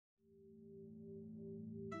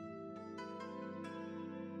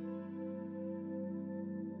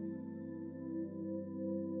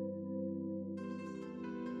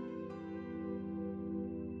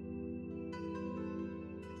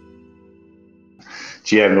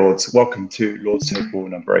GM Lords. Welcome to Lords Table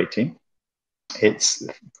number 18. It's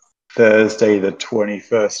Thursday, the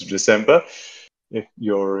 21st of December. If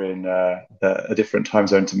you're in a different time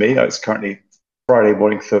zone to me, it's currently Friday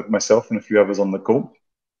morning for myself and a few others on the call.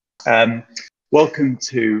 Welcome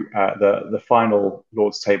to the final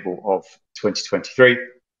Lords Table of 2023.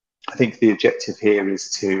 I think the objective here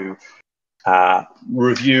is to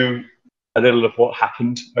review a little of what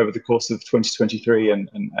happened over the course of 2023,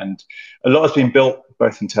 and a lot has been built,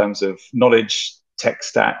 both in terms of knowledge, tech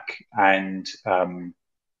stack, and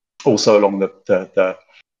also along the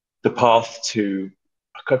path to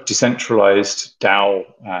a decentralized DAO,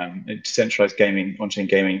 decentralized gaming, on-chain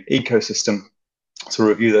gaming ecosystem. To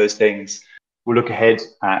review those things, we'll look ahead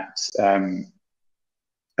at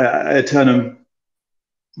Eternum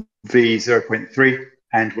v0.3,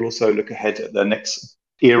 and we'll also look ahead at the next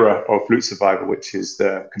era of Loot Survival, which is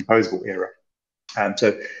the composable era.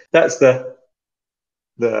 So that's the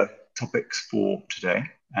topics for today.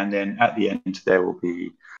 And then at the end, there will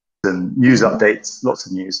be some news updates, lots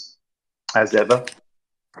of news, as ever,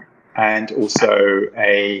 and also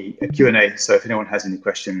a Q&A. So if anyone has any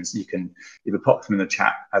questions, you can either pop them in the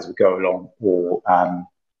chat as we go along, or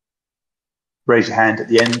raise your hand at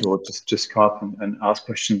the end, or just come up and ask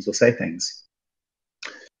questions or say things.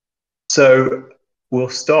 So we'll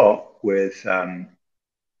start with an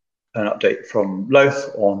update from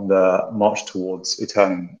Loth on the march towards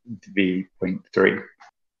Eternum v.3.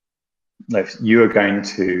 Loth, you are going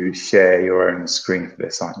to share your own screen for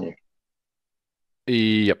this, aren't you?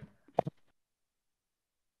 Yep.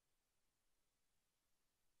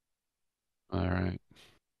 All right.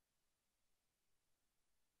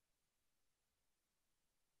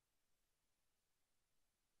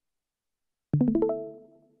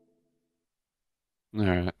 All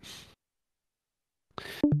right.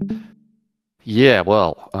 Yeah,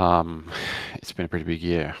 well, it's been a pretty big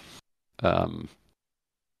year. I've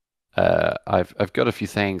got a few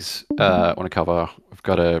things I want to cover. We've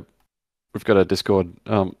got a Discord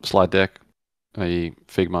slide deck, a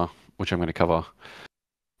Figma, which I'm going to cover,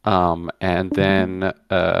 and then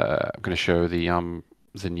I'm going to show the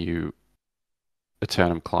new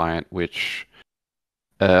Eternum client, which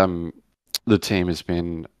the team has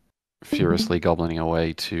been furiously gobbling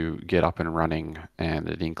away to get up and running, and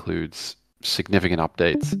it includes significant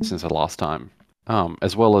updates since the last time,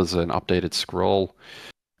 as well as an updated scroll,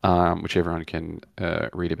 which everyone can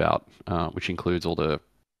read about, which includes all the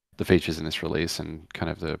features in this release and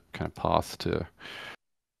kind of the path to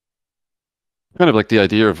kind of like the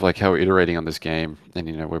idea of like how we're iterating on this game,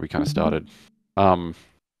 and where we kind of started. It's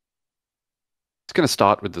going to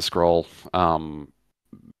start with the scroll. I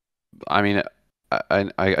mean,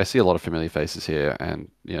 I see a lot of familiar faces here,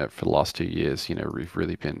 and for the last 2 years, we've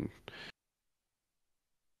really been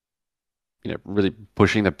really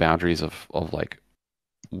pushing the boundaries of like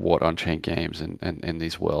what on-chain games and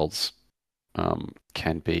these worlds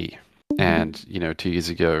can be. And 2 years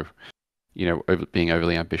ago, being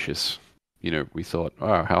overly ambitious, we thought,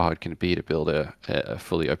 oh, how hard can it be to build a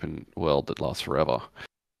fully open world that lasts forever?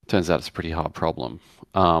 Turns out it's a pretty hard problem.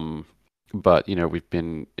 But we've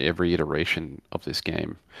been, every iteration of this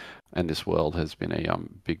game and this world has been a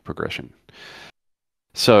big progression.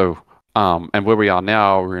 So and where we are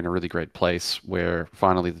now, we're in a really great place where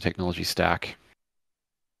finally the technology stack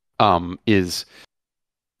is,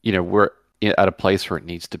 we're at a place where it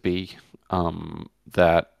needs to be,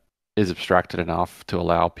 that is abstracted enough to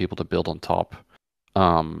allow people to build on top.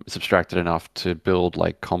 It's abstracted enough to build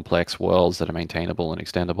like complex worlds that are maintainable and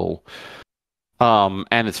extendable.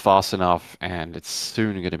 And it's fast enough, and it's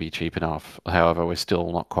soon going to be cheap enough. However, we're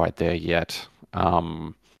still not quite there yet.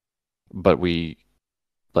 But we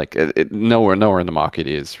nowhere in the market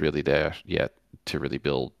is really there yet to really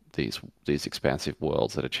build these expansive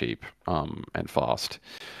worlds that are cheap and fast,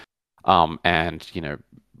 and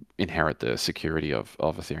inherit the security of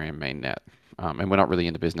Ethereum mainnet. And we're not really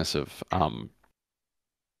in the business of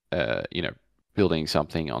building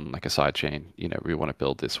something on like a side chain. We want to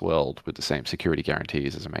build this world with the same security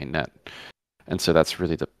guarantees as a mainnet, and so that's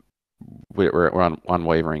really we're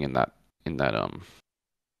unwavering in that.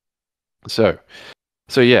 So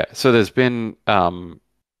there's been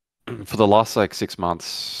for the last like 6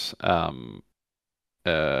 months,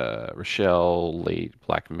 Rochelle, Lead,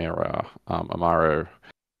 Black Mirror, Amaro,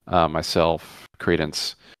 myself,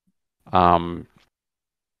 Credence, have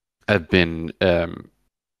been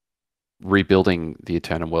rebuilding the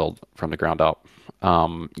Eternum world from the ground up,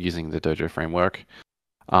 using the Dojo framework.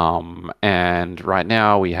 And right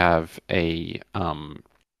now we have a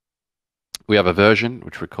version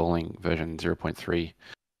which we're calling version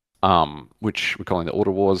 0.3, which we're calling the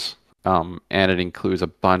Order Wars. and it includes a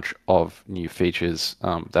bunch of new features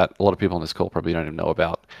that a lot of people on this call probably don't even know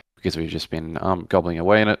about because we've just been gobbling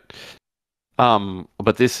away in it.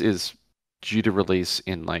 But this is due to release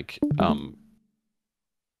in like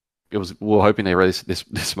we were hoping they release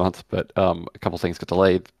this month, but a couple things got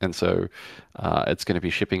delayed, and so it's going to be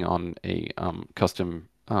shipping on a custom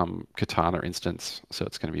Katana instance, so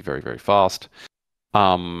it's going to be very, very fast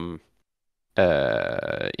in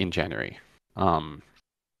January. And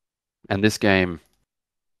this game,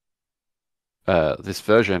 this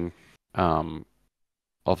version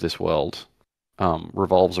of this world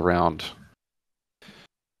revolves around.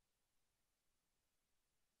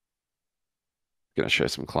 Going to show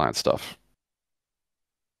some client stuff.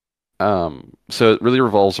 So it really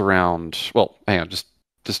revolves around. Well, hang on, just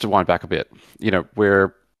to wind back a bit. You know,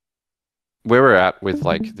 where we're at with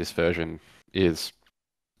like this version is,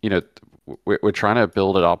 you know, we're trying to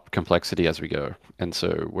build it up complexity as we go, and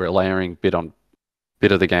so we're layering bit on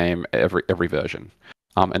bit of the game every version.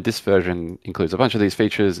 And this version includes a bunch of these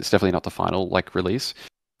features. It's definitely not the final like release,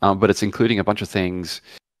 but it's including a bunch of things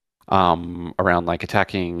around like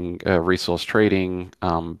attacking, resource trading,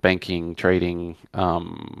 banking, trading,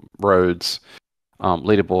 roads,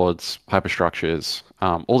 leaderboards, hyperstructures,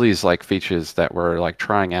 all these like features that we're like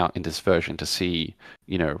trying out in this version to see,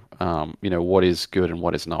 you know, what is good and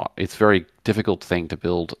what is not. It's a very difficult thing to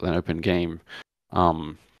build an open game,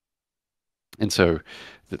 and so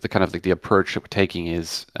the kind of like the approach that we're taking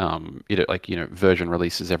is, version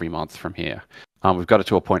releases every month from here. We've got it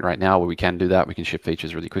to a point right now where we can do that. We can ship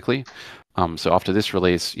features really quickly. So after this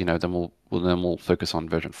release, you know, then we'll focus on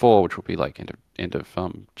version 4, which will be like end of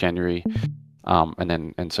January,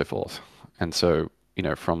 and so forth. And so, you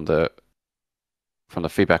know, from the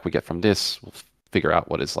feedback we get from this, we'll figure out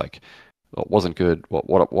what is like what wasn't good,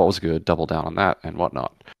 what was good, double down on that, and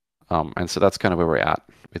whatnot. And so that's kind of where we're at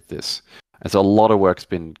with this. And so a lot of work's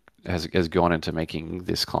has gone into making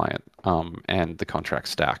this client and the contract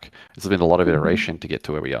stack. There's been a lot of iteration to get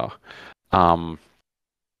to where we are.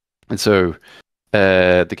 And so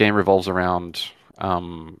the game revolves around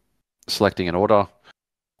selecting an order.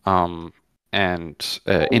 And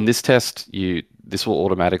in this test, this will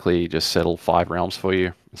automatically just settle 5 realms for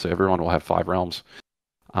you. So everyone will have 5 realms.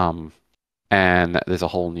 And there's a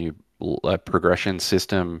whole new progression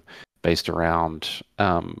system based around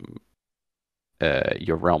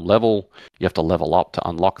your realm level. You have to level up to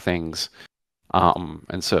unlock things.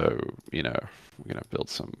 And so, you know, we're going to build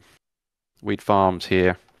some wheat farms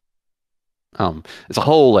here. It's a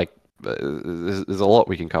whole, like, there's a lot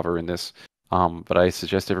we can cover in this. But I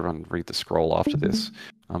suggest everyone read the scroll after this.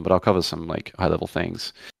 But I'll cover some, like, high-level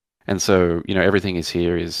things. And so, you know, everything is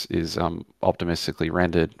optimistically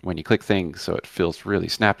rendered when you click things, so it feels really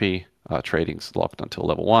snappy. Trading's locked until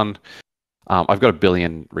level 1. I've got 1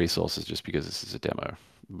 billion resources just because this is a demo,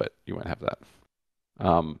 but you won't have that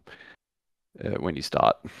when you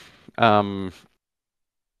start.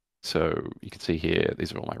 So you can see here,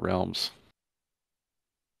 these are all my realms.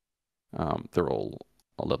 They're all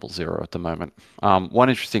level 0 at the moment. One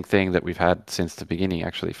interesting thing that we've had since the beginning,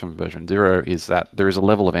 actually, from version 0, is that there is a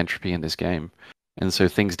level of entropy in this game, and so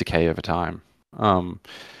things decay over time.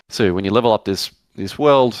 So when you level up this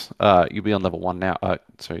world, you'll be on level 1 now.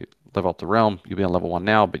 Level up the realm, you'll be on level 1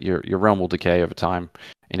 now, but your realm will decay over time,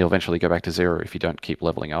 and you'll eventually go back to 0 if you don't keep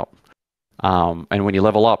leveling up. And when you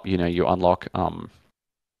level up, you know, you unlock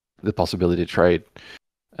the possibility to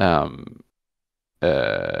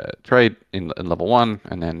trade in level 1,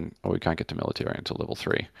 and then we can't get to military until level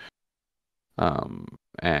 3.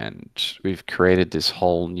 And we've created this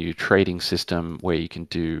whole new trading system where you can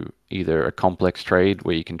do either a complex trade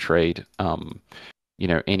where you can trade you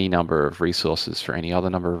know, any number of resources for any other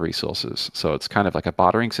number of resources. So it's kind of like a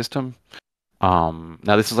bartering system.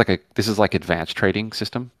 Now this is like advanced trading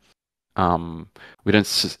system. We don't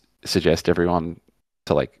suggest everyone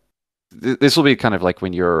to like. This will be kind of like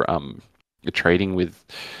when you're trading with,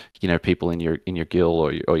 you know, people in your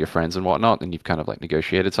guild or your friends and whatnot, and you've kind of like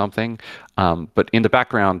negotiated something. But in the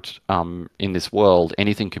background, in this world,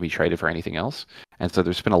 anything can be traded for anything else, and so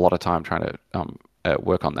there's been a lot of time trying to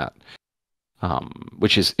work on that.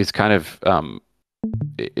 Which is kind of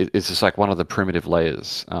it's just like one of the primitive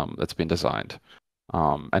layers that's been designed,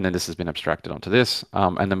 and then this has been abstracted onto this,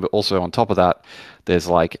 and then also on top of that, there's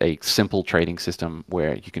like a simple trading system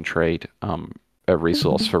where you can trade a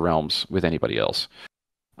resource for realms with anybody else,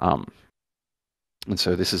 and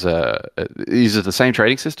so this is these are the same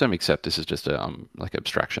trading system, except this is just a like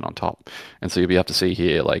abstraction on top, and so you'll be able to see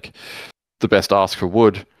here like the best ask for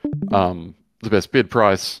wood, the best bid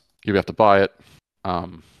price. You'll have to buy it.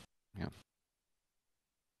 Yeah.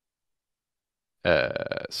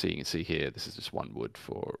 So you can see here, this is just one wood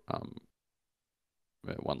for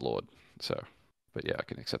one lord. So, but yeah, I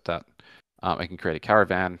can accept that. I can create a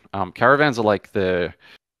caravan. Caravans are like yeah,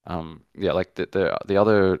 like the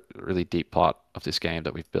other really deep part of this game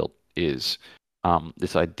that we've built is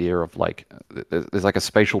this idea of like there's like a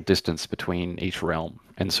spatial distance between each realm,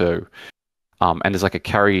 and so and there's like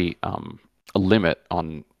a limit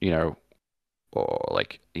on or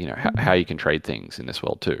like how you can trade things in this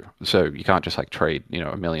world too. So you can't just like trade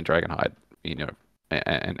a million dragonhide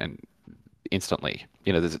and instantly.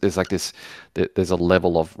 There's like this there's a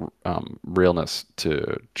level of realness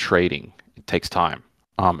to trading. It takes time,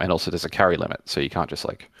 and also there's a carry limit, so you can't just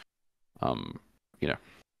like um you know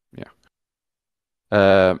yeah.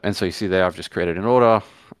 And so you see there, I've just created an order.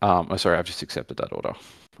 Oh, sorry, I've just accepted that order.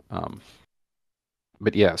 Um,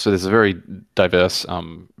 but yeah, so there's a very diverse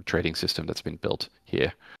trading system that's been built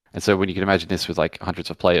here. And so when you can imagine this with like hundreds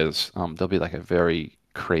of players, there'll be like a very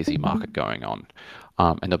crazy market going on.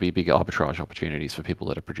 And there'll be big arbitrage opportunities for people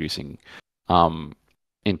that are producing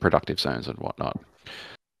in productive zones and whatnot.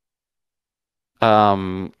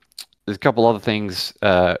 There's a couple other things.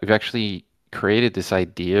 We've actually created this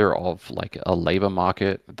idea of like a labor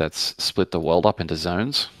market that's split the world up into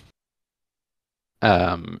zones.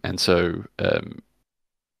 And so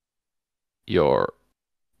you're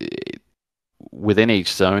within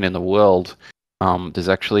each zone in the world, there's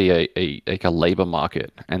actually a labor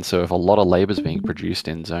market. And so if a lot of labor is being produced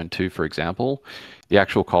in zone 2, for example, the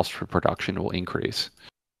actual cost for production will increase.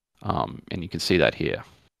 And you can see that here.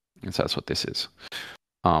 And so that's what this is.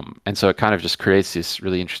 And so it kind of just creates this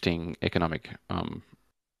really interesting economic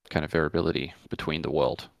kind of variability between the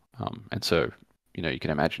world. And so, you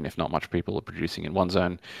can imagine if not much people are producing in one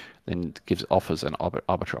zone, then it offers an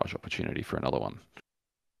arbitrage opportunity for another one.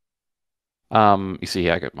 You see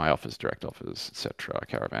here, I got my offers, direct offers, etc.,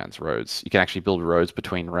 caravans, roads. You can actually build roads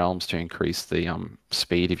between realms to increase the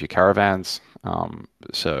speed of your caravans. If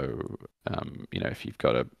you've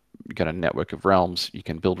got a network of realms, you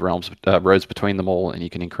can build roads between them all, and you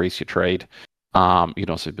can increase your trade. You can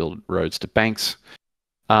also build roads to banks,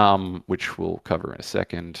 which we'll cover in a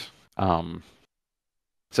second.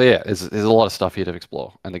 So yeah, there's a lot of stuff here to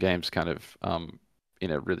explore, and the game's kind of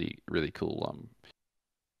in a really cool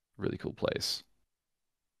place.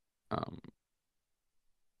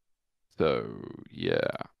 So yeah.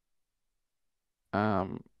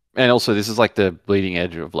 And also this is like the bleeding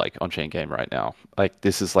edge of like on-chain game right now. Like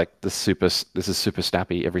this is like this is super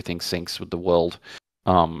snappy. Everything syncs with the world.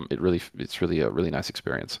 It's really a really nice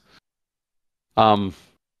experience. Um,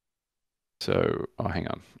 oh, hang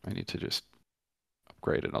on. I need to just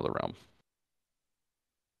upgrade another realm.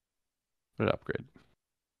 What did I upgrade?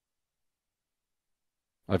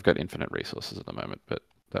 I've got infinite resources at the moment, but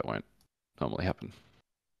that won't normally happen.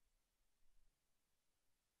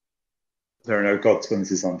 There are no god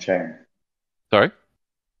squinces on chain. Sorry?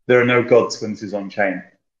 There are no god squinces on chain.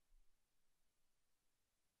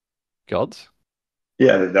 Gods?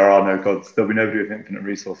 Yeah, there are no gods. There'll be nobody with infinite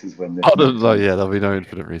resources when this Oh, no, moves on. yeah, there'll be no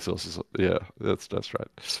infinite resources. Yeah, that's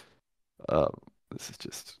right. This is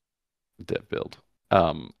just dev build.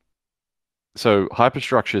 Um, so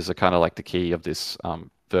hyperstructures are kind of like the key of this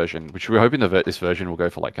version, which we're hoping this version will go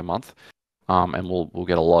for like a month, and we'll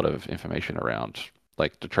get a lot of information around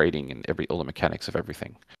like the trading and all the mechanics of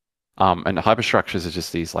everything. And the hyperstructures are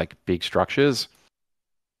just these like big structures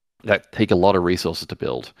that take a lot of resources to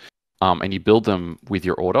build, and you build them with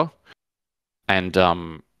your order. And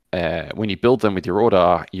when you build them with your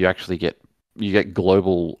order, you actually get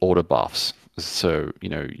global order buffs. So you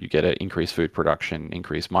get an increased food production,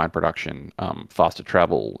 increased mine production, faster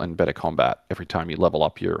travel, and better combat every time you level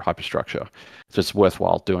up your hyperstructure. So it's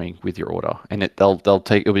worthwhile doing with your order, and it'll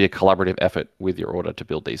be a collaborative effort with your order to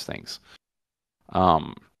build these things.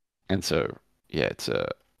 And so yeah, and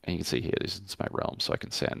you can see here this is my realm, so I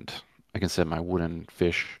can send my wooden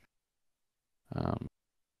fish, but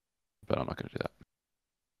I'm not going to do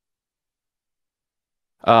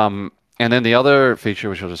that. And then the other feature,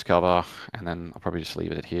 which I'll just cover, and then I'll probably just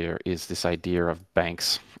leave it here, is this idea of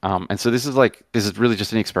banks. And so this is really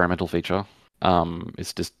just an experimental feature.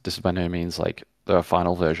 This is by no means like the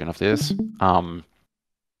final version of this. Oh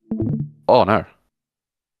no,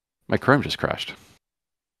 my Chrome just crashed.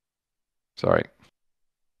 Sorry.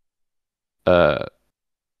 Uh,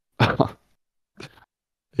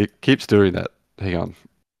 it keeps doing that. Hang on.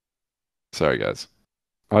 Sorry, guys.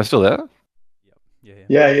 Am I still there? Yep. Yeah.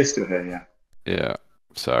 Yeah, you're still here. Yeah. Yeah.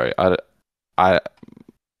 Sorry.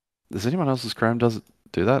 Does anyone else's Chrome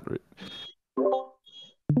do that?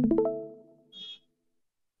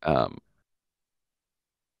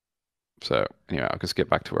 So anyway, I'll just get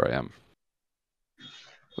back to where I am.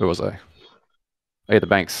 Where was I? Oh, yeah, the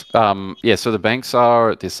banks. Yeah, so the banks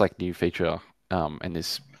are this like new feature and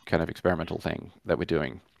this kind of experimental thing that we're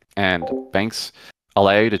doing. And banks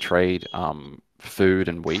allow you to trade food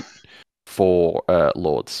and wheat for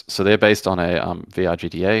lords. So they're based on a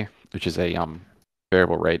VRGDA, which is a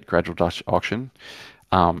variable rate gradual Dutch auction.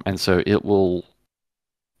 And so it will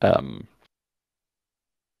um,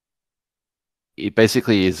 it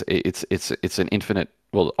basically is it's an infinite.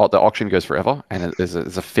 Well, the auction goes forever, and there's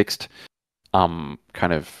a fixed kind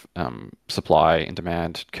of supply and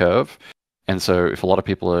demand curve. And so if a lot of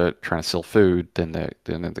people are trying to sell food, then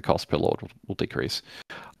the cost per lord will decrease.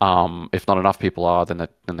 If not enough people are, then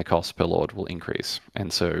the cost per lord will increase.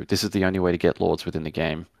 And so this is the only way to get lords within the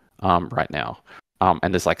game right now.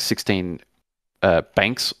 And there's like 16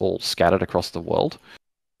 banks all scattered across the world.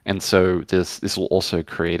 And so this will also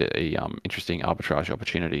create a interesting arbitrage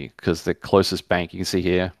opportunity because the closest bank you can see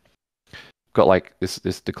here got like this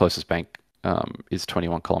the closest bank is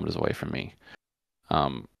 21 kilometers away from me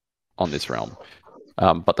on this realm.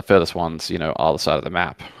 But the furthest ones, are the side of the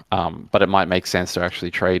map. But it might make sense to actually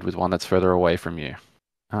trade with one that's further away from you.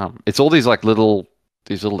 It's all these like little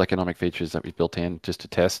economic features that we've built in just to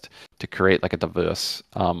test to create like a diverse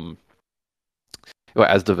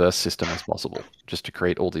as diverse system as possible, just to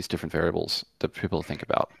create all these different variables that people think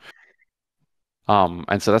about.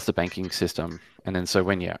 And so that's the banking system. And then so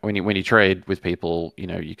when you trade with people,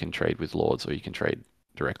 you can trade with lords or you can trade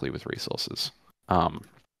directly with resources. And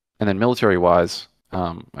then military wise,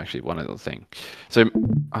 actually one other thing. So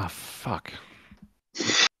fuck.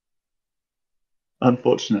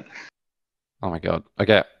 Unfortunate. Oh my god.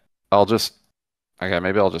 Okay.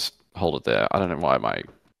 Maybe I'll just hold it there. I don't know why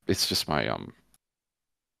it's just my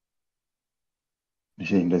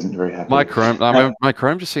machine isn't very happy. My Chrome, my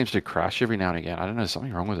Chrome just seems to crash every now and again. I don't know, there's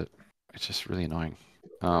something wrong with it. It's just really annoying.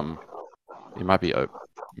 It might be a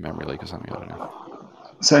memory leak or something. I don't know.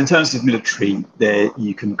 So in terms of military, there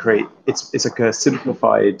you can create. It's like a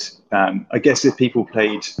simplified. I guess if people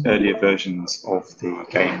played earlier versions of the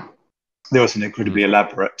game, there was an incredibly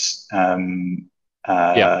elaborate.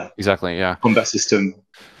 Yeah, exactly. Yeah. Combat system,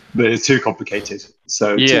 but it's too complicated.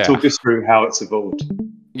 So to talk us through how it's evolved.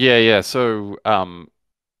 Yeah. So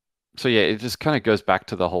yeah, it just kind of goes back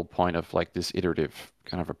to the whole point of like this iterative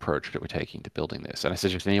kind of approach that we're taking to building this. And I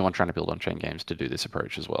suggest anyone trying to build on-chain games to do this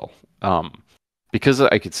approach as well. Because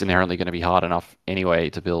like it's inherently going to be hard enough anyway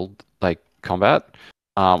to build like combat.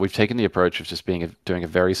 We've taken the approach of just doing a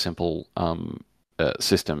very simple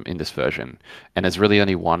system in this version, and there's really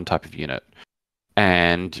only one type of unit.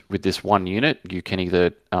 And with this one unit, you can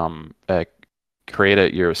either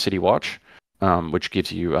create your city watch, which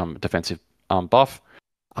gives you defensive buff.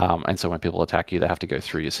 And so when people attack you, they have to go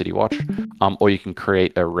through your city watch. Or you can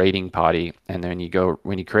create a raiding party, and then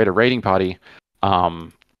when you create a raiding party,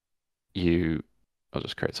 I'll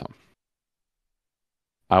just create some.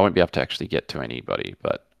 I won't be able to actually get to anybody,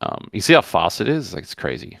 but you see how fast it is? Like it's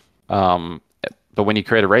crazy. But when you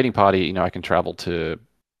create a raiding party, I can travel to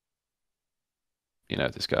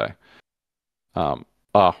this guy. I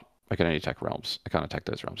can only attack realms. I can't attack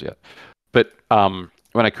those realms yet. But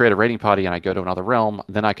when I create a raiding party and I go to another realm,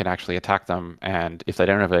 then I can actually attack them. And if they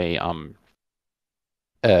don't have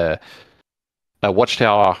a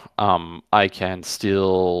watchtower, I can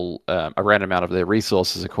steal a random amount of their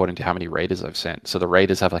resources according to how many raiders I've sent. So the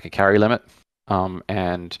raiders have like a carry limit,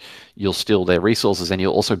 and you'll steal their resources and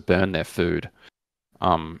you'll also burn their food.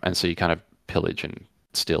 And so you kind of pillage and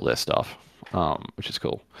steal their stuff, which is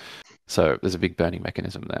cool. So there's a big burning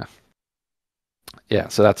mechanism there. Yeah,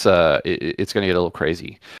 so that's it's going to get a little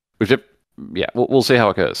crazy. We'll see how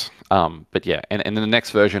it goes. But yeah, and in the next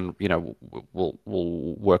version, we'll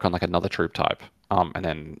work on like another troop type, and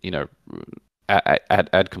then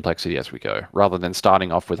add complexity as we go, rather than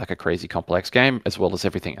starting off with like a crazy complex game as well as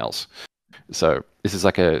everything else. So this is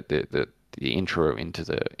like the intro into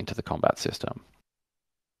the combat system.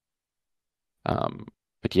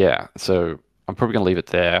 But yeah, so I'm probably going to leave it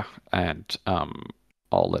there, and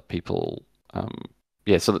I'll let people.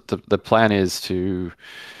 So the plan is to.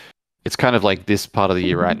 It's kind of like this part of the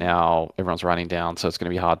year right now. Everyone's running down, so it's going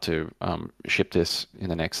to be hard to ship this in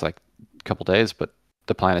the next like couple days. But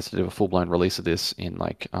the plan is to do a full-blown release of this in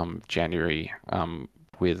like January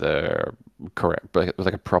with a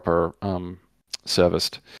a proper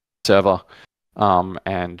serviced server,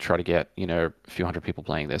 and try to get a few hundred people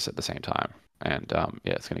playing this at the same time. And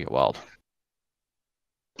it's going to get wild.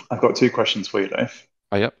 I've got two questions for you, Leif.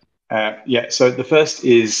 Oh, yep. So the first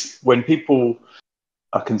is when people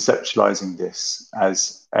are conceptualizing this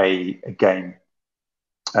as a game,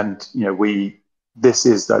 and this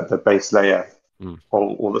is the base layer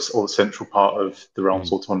or the central part of the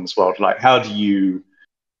Realms autonomous world. Like, how do you,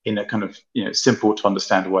 in a kind of simple to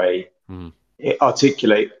understand way,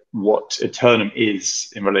 articulate what Eternum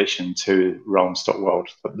is in relation to Realms.World,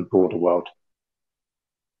 the broader world?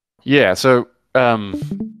 Yeah, so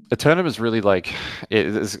Eternum is really like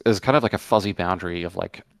is kind of like a fuzzy boundary of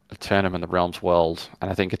like Eternum and the Realms world,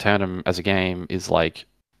 and I think Eternum as a game is like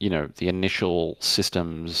the initial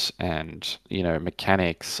systems and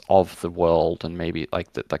mechanics of the world, and maybe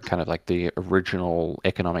like the kind of like the original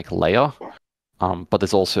economic layer. But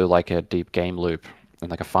there's also like a deep game loop and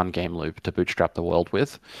like a fun game loop to bootstrap the world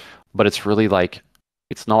with. But it's really like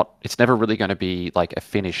it's never really going to be like a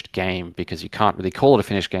finished game, because you can't really call it a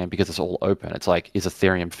finished game because it's all open. It's like, is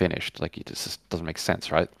Ethereum finished? Like, it just doesn't make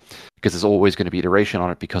sense, right? Because there's always going to be iteration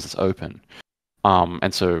on it because it's open.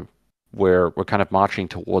 And so we're kind of marching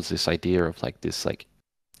towards this idea of like this like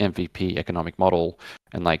MVP economic model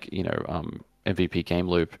and like MVP game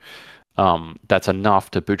loop that's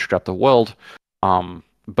enough to bootstrap the world,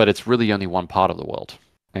 but it's really only one part of the world.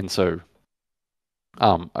 And so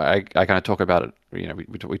I kind of talk about it.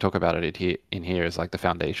 We talk about it in here as like the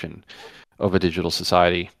foundation of a digital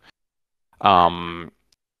society that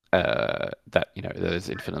that is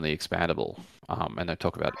infinitely expandable. And I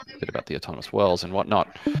talk about a bit about the autonomous worlds and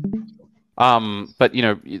whatnot. But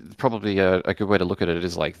probably a good way to look at it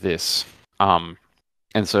is like this. And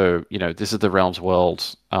so this is the Realms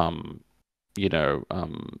World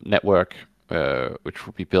network, which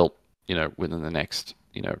will be built within the next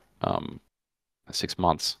 6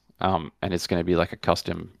 months, and it's going to be like a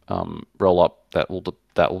custom roll up that will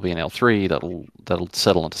be an L3 that'll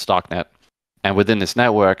settle into Starknet, and within this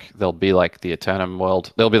network there'll be like the Eternum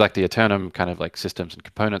world. There'll be like the Eternum kind of like systems and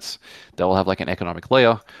components that will have like an economic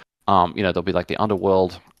layer. There'll be like the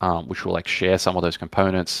underworld, which will like share some of those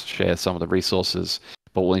components, share some of the resources,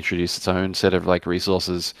 but will introduce its own set of like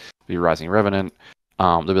resources. Be Rising Revenant.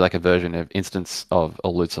 There'll be like a version of instance of a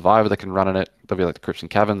Loot Survivor that can run in it. There'll be like the Crypts and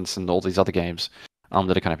Caverns and all these other games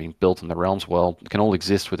that are kind of being built in the Realms world. It can all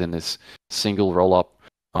exist within this single roll-up,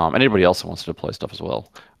 and anybody else that wants to deploy stuff as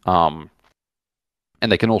well. And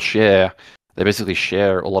they can all share. They basically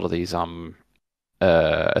share a lot of these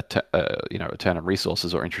Eternum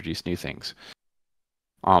resources or introduce new things.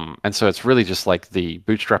 And so it's really just like the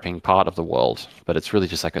bootstrapping part of the world, but it's really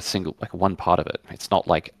just like a single, like one part of it. It's not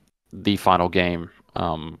like the final game.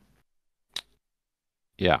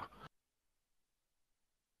 Yeah.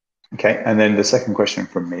 Okay, and then the second question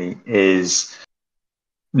from me is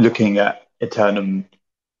looking at Eternum,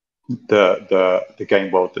 the game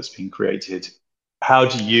world that's been created. How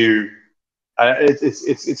do you?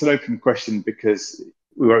 It's an open question because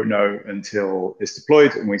we won't know until it's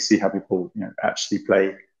deployed and we see how people actually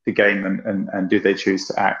play the game and do they choose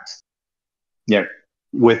to act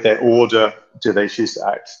with their order? Do they choose to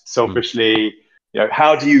act selfishly?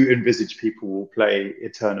 How do you envisage people will play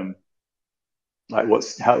Eternum? Like,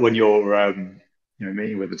 when you're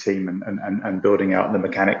meeting with the team and building out the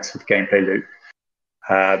mechanics of the gameplay loop?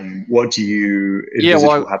 What do you envisage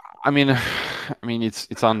will happen? I mean, it's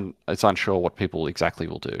unsure what people exactly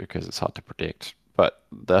will do because it's hard to predict. But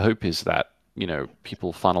the hope is that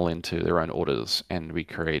people funnel into their own orders, and we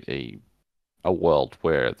create a world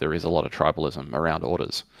where there is a lot of tribalism around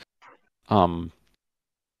orders.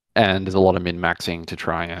 And there's a lot of min-maxing to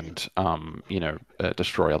try and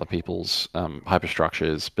destroy other people's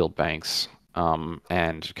hyperstructures, build banks,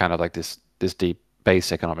 and kind of like this deep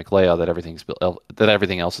base economic layer that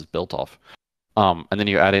everything else is built off. And then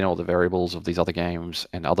you add in all the variables of these other games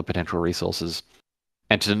and other potential resources.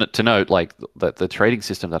 And to note, like the trading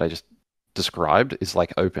system that I just described is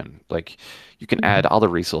like open. Like you can add other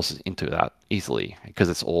resources into that easily because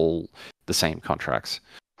it's all the same contracts.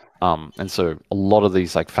 And so a lot of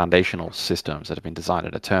these like foundational systems that have been designed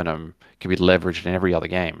at Eternum can be leveraged in every other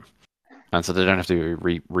game, and so they don't have to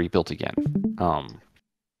be rebuilt again.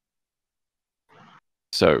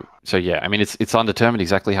 So yeah, I mean it's undetermined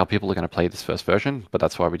exactly how people are going to play this first version, but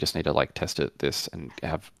that's why we just need to like test this and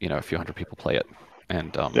have a few hundred people play it,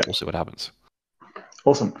 and we'll see what happens.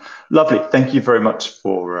 Awesome, lovely. Thank you very much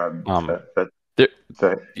for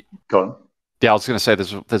go on. Yeah, I was going to say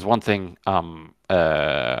there's one thing.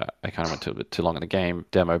 I kind of went a bit too long in the game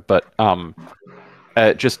demo, but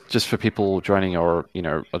just for people joining, or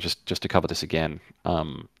just to cover this again,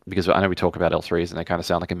 because I know we talk about L3s and they kind of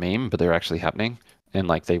sound like a meme, but they're actually happening, and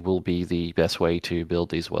like they will be the best way to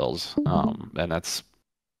build these worlds, and that's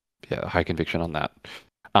high conviction on that.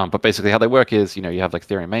 But basically how they work is you have like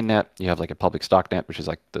Ethereum mainnet, you have like a public Starknet, which is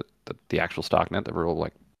like the actual Starknet that we're all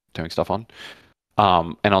like doing stuff on.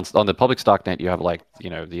 And on the public Starknet, you have like,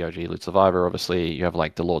 the OG Loot Survivor, obviously. You have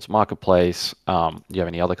like the Lord's Marketplace. You have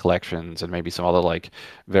any other collections and maybe some other like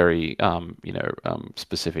very,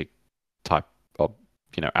 specific type of,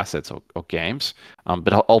 assets or games.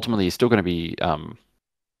 But ultimately, you're still going to be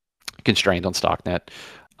constrained on Starknet,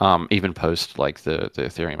 even post like the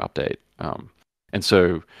Ethereum update. And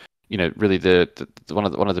so, really one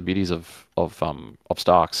of the beauties of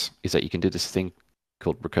Starks is that you can do this thing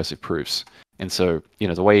called recursive proofs. And so,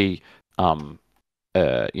 the way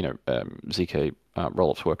ZK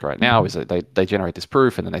rollups work right now is that they generate this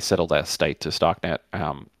proof and then they settle their state to Starknet.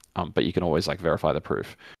 But you can always like verify the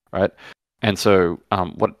proof, right? And so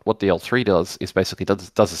what the L3 does is basically does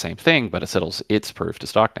the same thing, but it settles its proof to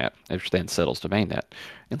Starknet, which then settles to mainnet.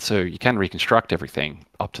 And so you can reconstruct everything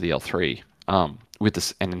up to the L3 with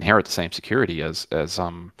this and inherit the same security as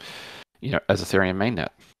Ethereum mainnet.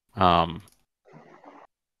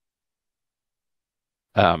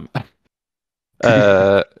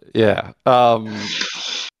 Yeah.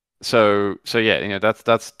 So yeah,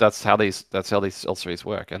 that's how these L3s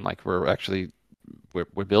work, and like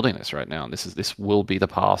we're building this right now, and this will be the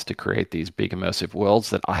path to create these big immersive worlds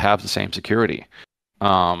that have the same security.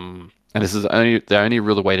 And this is the only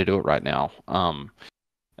real way to do it right now.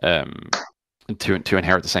 To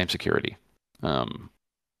inherit the same security.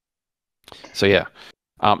 So yeah.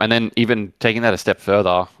 And then even taking that a step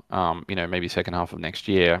further, maybe second half of next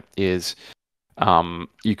year is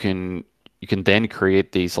you can then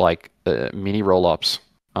create these like mini rollups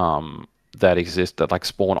that exist that like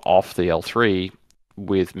spawn off the L3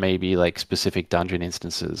 with maybe like specific dungeon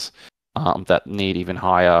instances that need even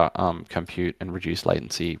higher compute and reduced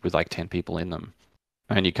latency with like 10 people in them.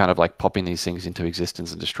 And you kind of like popping these things into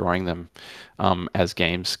existence and destroying them as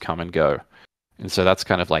games come and go. And so that's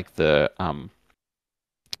kind of like the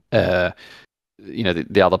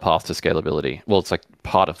the other path to scalability. Well, it's like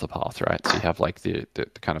part of the path, right? So you have like the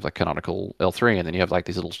kind of like canonical L3, and then you have like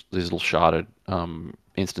these little sharded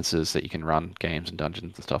instances that you can run games and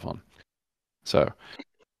dungeons and stuff on. So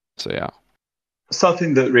yeah.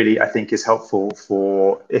 Something that really I think is helpful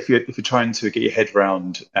for if you're trying to get your head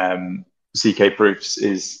around ZK proofs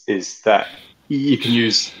is that you can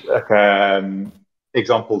use like,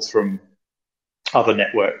 examples from other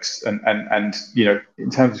networks and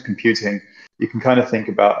in terms of computing, you can kind of think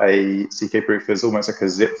about a ZK proof as almost like a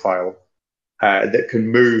zip file that can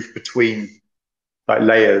move between like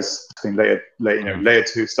layers, between layer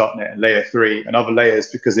 2 startnet and layer 3 and other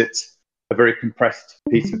layers, because it's a very compressed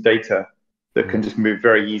piece of data that can just move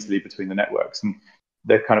very easily between the networks. And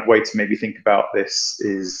the kind of way to maybe think about this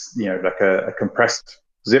is like a compressed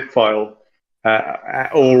zip file,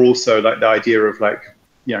 or also like the idea of like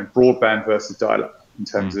broadband versus dial-up in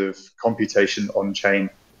terms of computation on chain.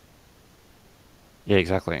 Yeah,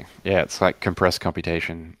 exactly. Yeah, it's like compressed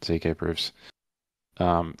computation ZK proofs. You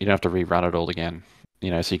don't have to rerun it all again.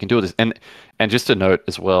 So you can do this. And just to note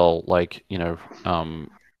as well, like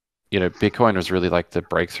Bitcoin was really like the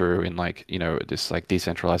breakthrough in like this like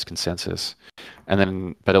decentralized consensus, and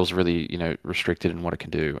then but it was really restricted in what it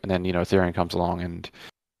can do. And then Ethereum comes along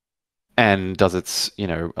and does its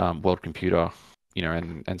world computer,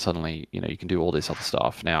 and suddenly you can do all this other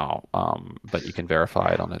stuff now, but you can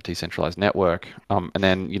verify it on a decentralized network. And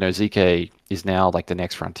then ZK is now like the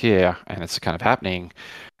next frontier, and it's kind of happening.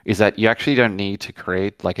 Is that you actually don't need to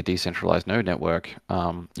create like a decentralized node network.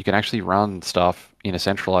 You can actually run stuff in a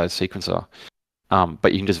centralized sequencer,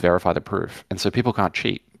 but you can just verify the proof. And so people can't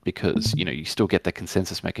cheat because you still get the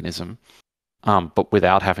consensus mechanism, but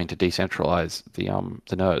without having to decentralize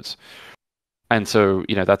the nodes. And so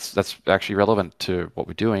that's actually relevant to what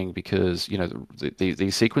we're doing, because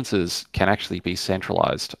these sequences can actually be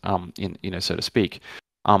centralized, in so to speak.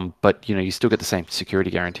 But you still get the same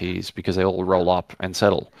security guarantees because they all roll up and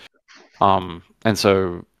settle. And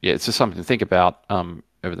so yeah, it's just something to think about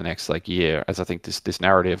over the next like year, as I think this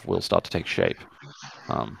narrative will start to take shape.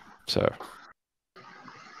 So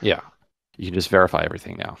yeah, you can just verify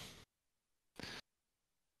everything now.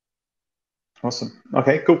 Awesome.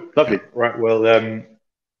 Okay, cool, lovely. Right, well,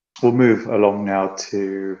 we'll move along now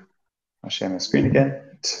to, I'll share my screen again,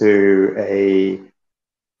 to a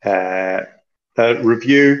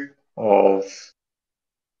review of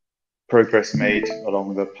progress made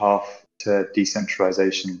along the path to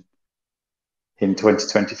decentralization in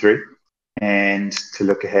 2023, and to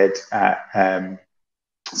look ahead at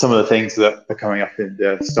some of the things that are coming up in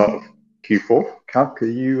the start of Q4. Cal, are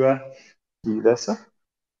you there, sir?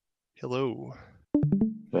 Hello.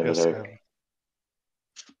 Hello.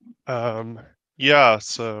 Yeah,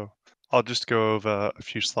 so I'll just go over a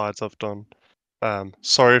few slides I've done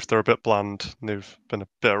Sorry if they're a bit bland. They've been a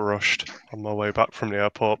bit rushed on my way back from the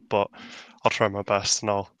airport, but I'll try my best and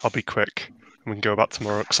I'll be quick. And we can go back to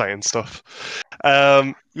more exciting stuff.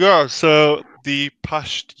 Yeah, so the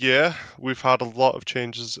past year we've had a lot of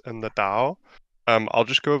changes in the DAO. I'll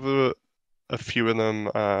just go over a few of them.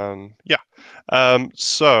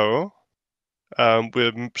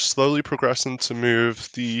 We're slowly progressing to move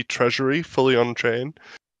the treasury fully on chain.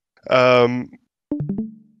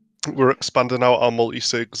 We're expanding out our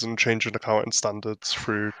multi-sigs and changing accounting standards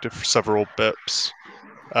through several BIPs.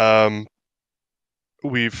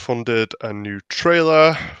 We've funded a new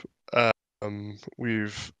trailer.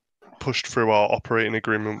 We've pushed through our operating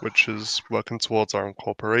agreement, which is working towards our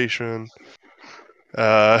incorporation.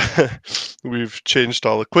 We've changed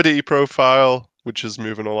our liquidity profile, which is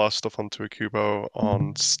moving all our stuff onto a Kubo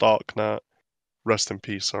on Starknet. Rest in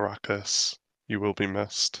peace, Arrakis. You will be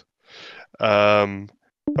missed. And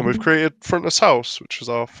we've created Frontless House, which is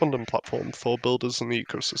our funding platform for builders in the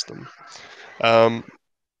ecosystem.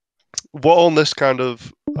 What all this kind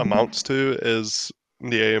of amounts to is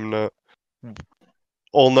the aim that,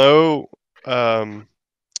 although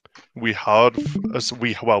we had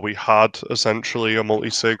essentially a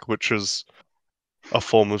multi-sig, which is a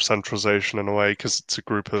form of centralization in a way, because it's a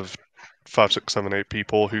group of 5, 6, 7, 8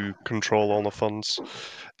 people who control all the funds.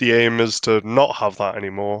 The aim is to not have that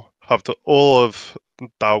anymore. Have all of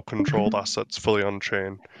DAO-controlled assets fully on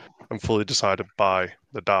chain and fully decided by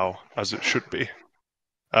the DAO as it should be,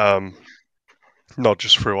 not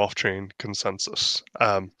just through off-chain consensus.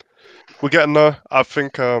 We're getting there. I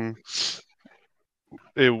think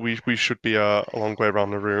we should be a long way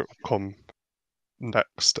around the route come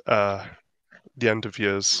next the end of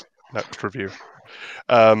year's next review.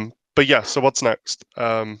 But yeah, so what's next?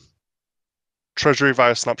 Treasury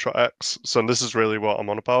via Snapshot X. So this is really what I'm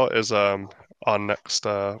on about, is our next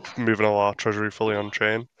moving all our treasury fully on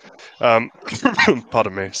chain.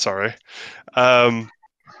 Pardon me, sorry.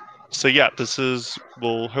 So yeah,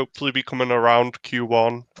 will hopefully be coming around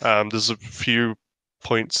Q1. There's a few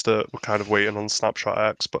points that we're kind of waiting on Snapshot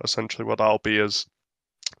X, but essentially what that'll be is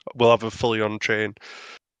we'll have a fully on-chain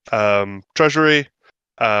treasury,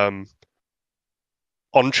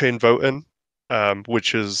 on-chain voting,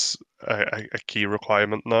 which is a key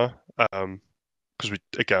requirement there, because we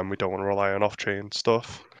don't want to rely on off-chain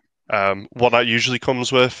stuff. What that usually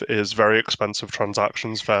comes with is very expensive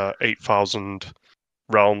transactions for 8,000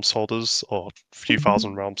 Realms holders or a few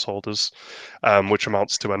thousand Realms holders, which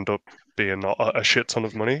amounts to end up being a shit ton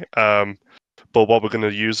of money. But what we're going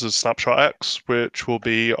to use is Snapshot X, which will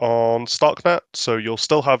be on Starknet. So you'll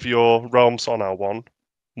still have your Realms on R1,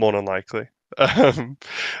 more than likely. And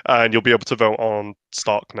you'll be able to vote on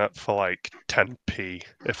Starknet for like 10p,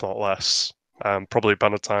 if not less. Probably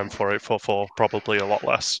banner time for 844, probably a lot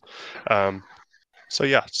less. So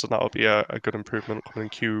yeah, so that'll be a good improvement coming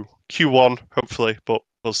in Q1, hopefully, but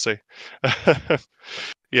we'll see.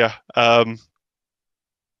 Yeah.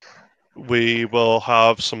 We will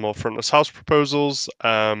have some more frontless house proposals.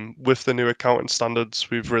 With the new accounting standards,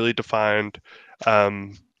 we've really defined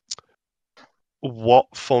what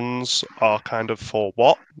funds are kind of for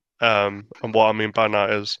what. And what I mean by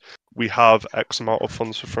that is we have X amount of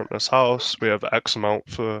funds for frontless house, we have X amount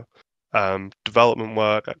for development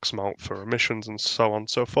work, X amount for emissions, and so on and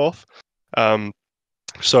so forth.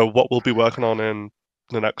 So what we'll be working on in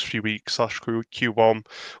the next few weeks / Q1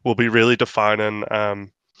 will be really defining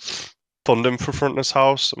funding for frontless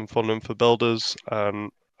house and funding for builders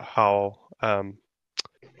and how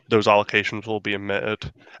those allocations will be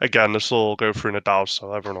emitted. Again, this will go through in a DAO,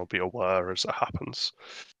 so everyone will be aware as it happens.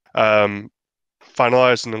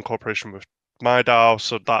 Finalizing incorporation with my DAO,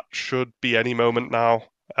 so that should be any moment now.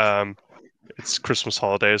 It's Christmas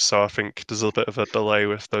holidays, so I think there's a bit of a delay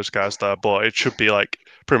with those guys there, but it should be like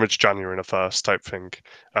pretty much January the 1st type thing.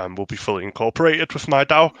 We'll be fully incorporated with my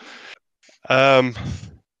DAO.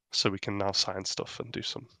 So we can now sign stuff and do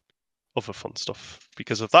some other fun stuff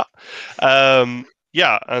because of that.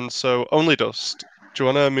 Yeah, and so Only Dust. Do you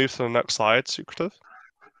want to move to the next slide, Secretive?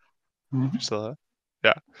 Mm-hmm. Still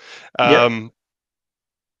there? Yeah.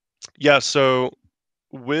 Yeah, so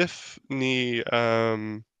with the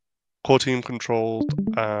core team controlled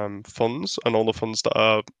funds and all the funds that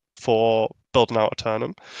are for building out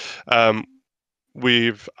Eternum, I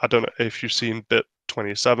don't know if you've seen bit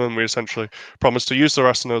 27, we essentially promised to use the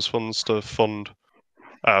rest of those funds to fund,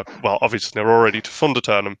 well, obviously they're already to fund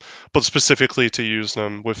Eternum, but specifically to use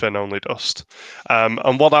them within Only Dust.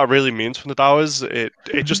 And what that really means for the DAO is it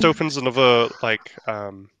just opens another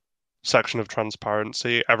section of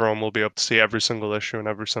transparency. Everyone will be able to see every single issue and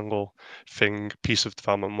every single piece of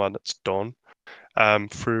development when it's done.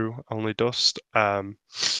 through Only Dust. And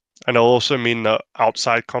it'll also mean that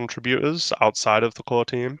outside contributors outside of the core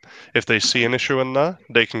team, if they see an issue in there,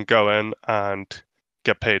 they can go in and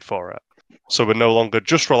get paid for it. So we're no longer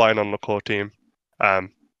just relying on the core team.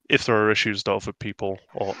 If there are issues that other people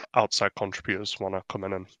or outside contributors want to come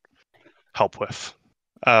in and help with.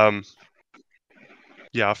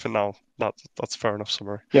 Yeah, I think now that's fair enough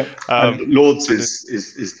summary. Yeah, Lords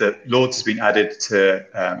is that Lords has been added to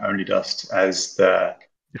Only Dust as the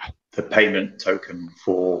payment token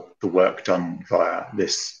for the work done via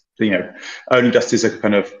this. Only Dust is a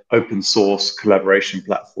kind of open source collaboration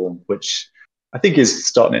platform, which I think is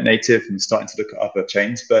starting at native and starting to look at other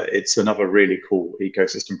chains, but it's another really cool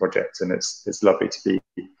ecosystem project, and it's lovely to be,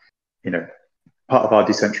 part of our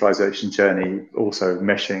decentralization journey, also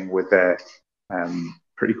meshing with their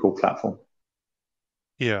pretty cool platform.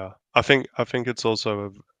 Yeah, I think it's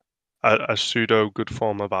also a pseudo good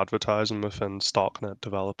form of advertising within Starknet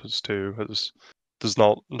developers too.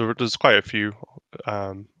 There's quite a few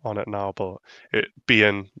on it now, but it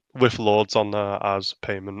being with Lords on there as a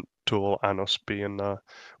payment tool and us being there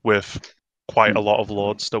with quite a lot of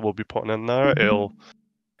Lords that we'll be putting in there,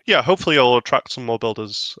 hopefully it'll attract some more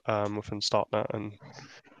builders within Starknet and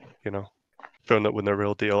showing that we're the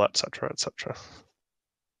real deal, etc., etc.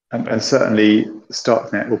 And certainly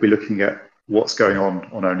Starknet will be looking at what's going on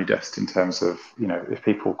Only Dust in terms of, if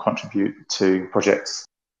people contribute to projects.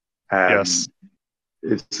 Yes.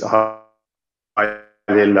 It's highly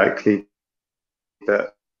likely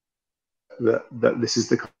that this is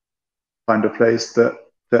the kind of place that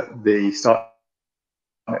the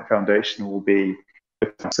Starknet Foundation will be.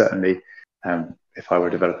 Certainly, if I were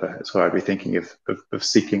a developer, that's where I'd be thinking of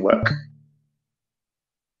seeking work.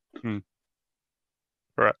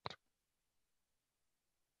 Correct.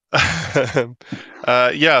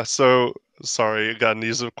 So sorry again,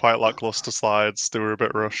 these are quite lackluster slides. They were a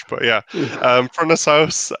bit rushed, but yeah. Frontness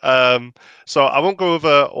House. So I won't go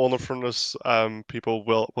over all the Frontness people.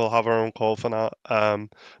 We'll have our own call for that.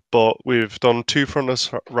 But we've done 2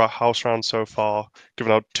 Frontness House rounds so far,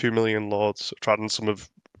 given out 2 million Lords, attracting some of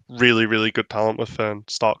really, really good talent within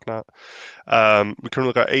Starknet. We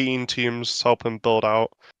currently got 18 teams helping build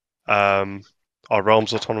out our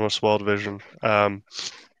Realms Autonomous World vision.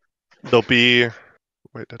 There'll be.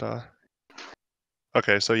 Wait, did I?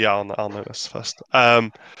 Okay, so yeah, I'll notice first.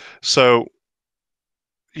 So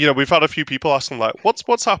we've had a few people asking like,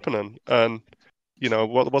 what's happening, and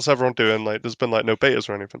what's everyone doing? Like, there's been like no betas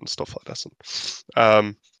or anything and stuff like this.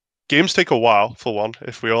 And, games take a while for one,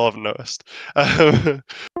 if we all haven't noticed. Did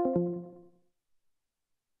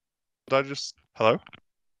I just Hello?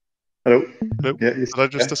 Yeah, did I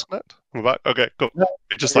just disconnect? We're back. Okay, cool. No,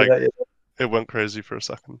 it just it went crazy for a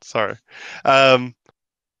second. Sorry. But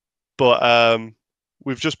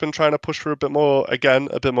we've just been trying to push for a bit more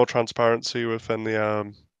transparency within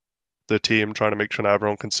the team, trying to make sure that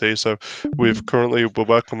everyone can see. So we're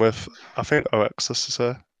working with, I think OX is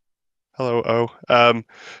here. Hello, O.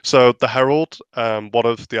 So the Herald, one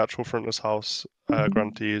of the actual Frontness House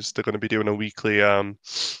grantees, they're going to be doing a weekly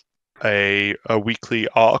a weekly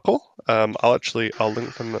article. I'll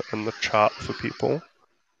link them in the chat for people.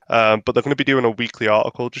 But they're going to be doing a weekly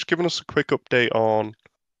article, just giving us a quick update on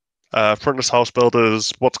Frontness House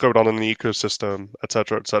builders, what's going on in the ecosystem,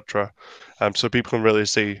 etc., etc. So people can really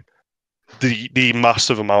see the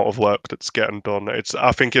massive amount of work that's getting done.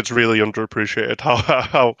 I think it's really underappreciated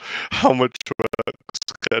how much work's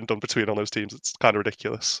getting done between all those teams. It's kind of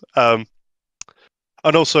ridiculous. And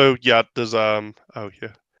also, there's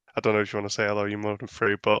I don't know if you want to say hello. You're more than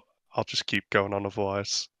free, but I'll just keep going on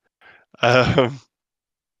otherwise. And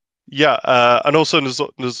also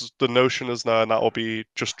there's the notion is now, and that will be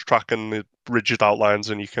just tracking the rigid outlines,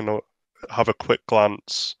 and you can have a quick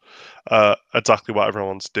glance exactly what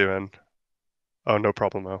everyone's doing. Oh, no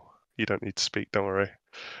problem, Mo. You don't need to speak, don't worry.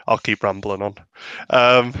 I'll keep rambling on.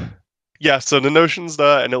 So the notion's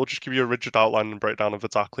there, and it'll just give you a rigid outline and breakdown of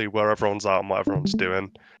exactly where everyone's at and what everyone's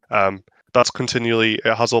doing. That's continually,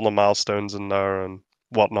 it has all the milestones in there and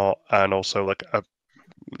whatnot, and also like a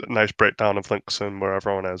nice breakdown of links and where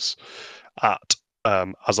everyone is at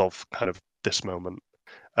as of kind of this moment.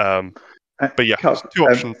 But yeah, Carl, 2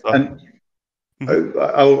 options there.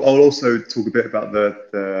 I'll also talk a bit about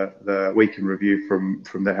the week in review from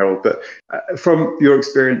the Herald, but from your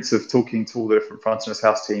experience of talking to all the different Frontness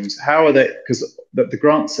House teams, how are they? Because the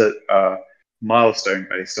grants are milestone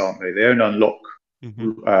based, aren't they? They only unlock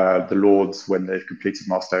the Lords when they've completed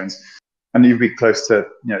milestones, and you'll be close to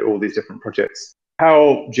all these different projects.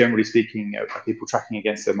 How, generally speaking, are people tracking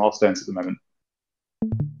against their milestones at the moment?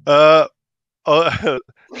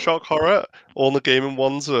 Shock horror. All the gaming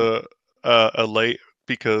ones are are late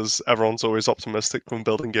because everyone's always optimistic when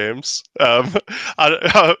building games.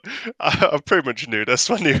 I pretty much knew this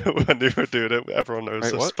when you were doing it. Everyone knows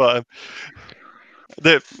Wait, this, what? but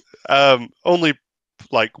they only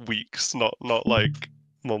like weeks, not like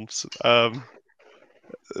months.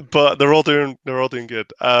 But they're all doing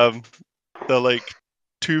good. They're like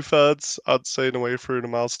 2/3, I'd say, in a way through the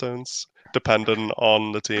milestones, depending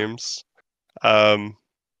on the teams.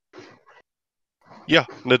 Yeah,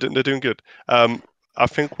 they're doing good. I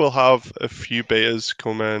think we'll have a few betas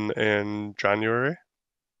come in January.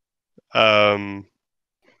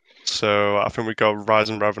 So I think we got Rise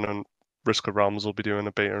and Revenant, Risk of Realms will be doing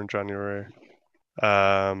a beta in January.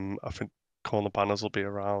 I think Corner Banners will be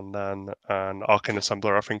around then, and Arcane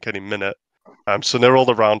Assembler, I think, any minute. So they're all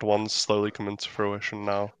the round ones slowly coming to fruition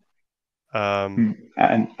now. And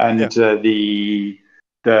Yeah. the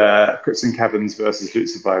Crypts and Caverns versus Loot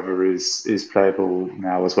Survivor is playable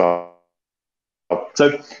now as well.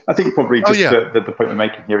 So I think probably just the point we're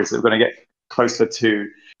making here is that we're going to get closer to.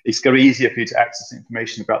 It's going to be easier for you to access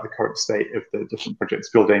information about the current state of the different projects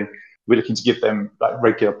building. We're looking to give them like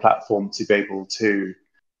regular platform to be able to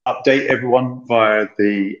update everyone via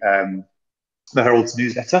the Herald's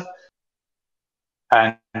newsletter.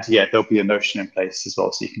 And yeah, there'll be a Notion in place as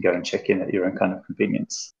well, so you can go and check in at your own kind of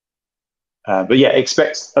convenience. But yeah,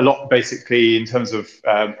 expect a lot basically in terms of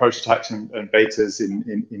prototypes and betas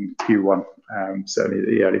in Q1. Certainly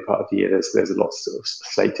the early part of the year, there's a lot sort of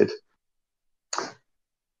slated.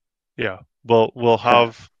 Yeah, we'll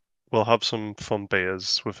have some fun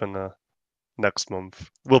betas within the next month.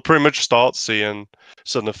 We'll pretty much start seeing.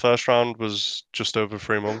 So the first round was just over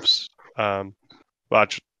 3 months. Well,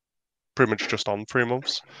 actually, pretty much just on 3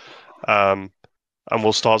 months. And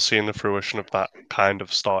we'll start seeing the fruition of that kind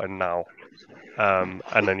of starting now.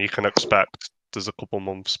 And then you can expect there's a couple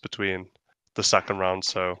months between the second round.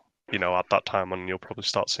 So, at that time, and you'll probably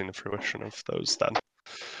start seeing the fruition of those then.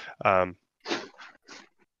 But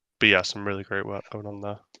yeah, some really great work going on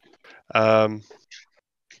there.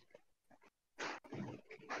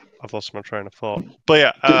 I've lost my train of thought. But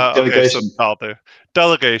yeah, delegation. Okay, so I'll do.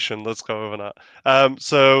 Delegation, let's go over that.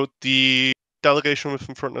 So the delegation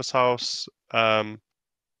within Frontness House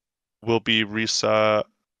will be reset.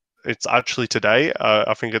 It's actually today.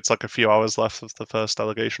 I think it's like a few hours left of the first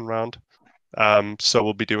delegation round. So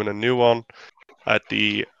we'll be doing a new one at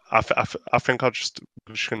the. I think we're just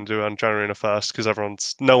going to do it on January the 1st because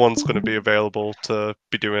no one's going to be available to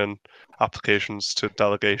be doing applications to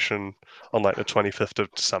delegation on like the 25th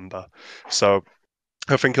of December. So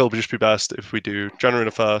I think it'll just be best if we do January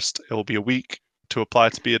the 1st. It'll be a week to apply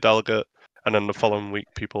to be a delegate, and then the following week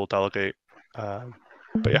people delegate. But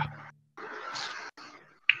yeah.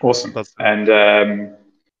 Awesome. And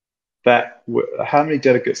how many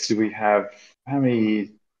delegates do we have?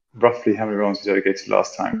 Roughly how many rounds we delegated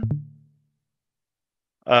last time?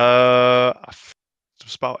 It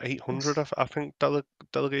was about 800, I think,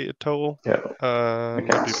 delegated total. Yeah. Maybe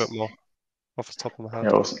a bit more off the top of my head.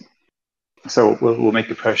 Yeah, awesome. So we'll make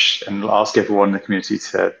a push and ask everyone in the community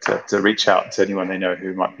to reach out to anyone they know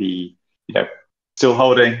who might be, still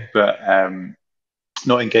holding, but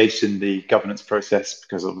not engaged in the governance process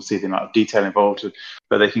because obviously the amount of detail involved,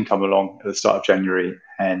 but they can come along at the start of January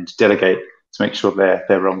and delegate to make sure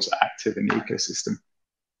their realms are active in the ecosystem.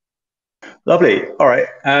 Lovely. All right.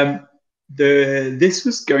 This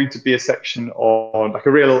was going to be a section on like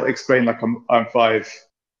a real explain like I'm 5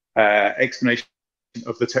 explanation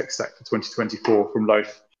of the tech stack for 2024 from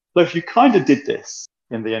Loaf. Loaf, you kind of did this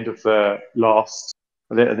in the end of at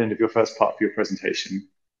the end of your first part of your presentation.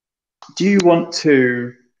 Do you want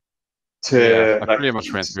to? Yeah, I pretty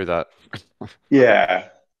much ran through that. Yeah.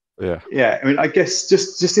 Yeah. I mean, I guess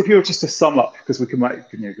just if you were just to sum up, because we can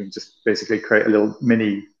just basically create a little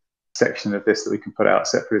mini section of this that we can put out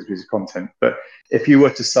separate as content. But if you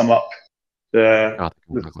were to sum up the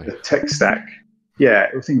tech stack,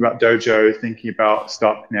 we're thinking about Dojo, thinking about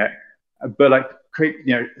StarkNet, but like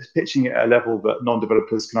pitching it at a level that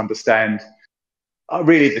non-developers can understand.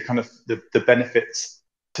 Really, the kind of the benefits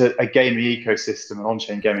to a gaming ecosystem, an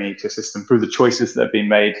on-chain gaming ecosystem, through the choices that have been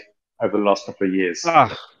made over the last couple of years.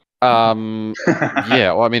 Yeah.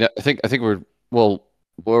 Well, I mean, I think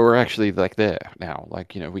we're actually like there now.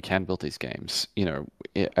 Like, we can build these games,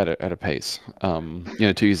 at a pace.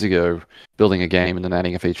 2 years ago, building a game and then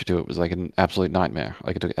adding a feature to it was like an absolute nightmare.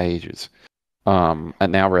 Like, it took ages. And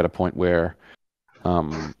now we're at a point where,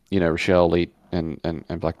 Rochelle, Elite,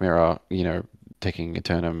 and Black Mirror, taking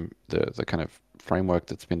Eternum, the kind of framework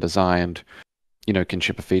that's been designed, can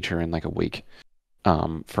ship a feature in like a week.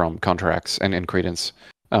 From contracts and Credence,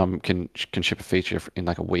 can ship a feature in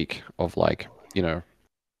like a week of like,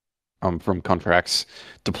 from contracts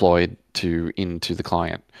deployed into the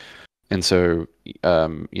client. And so,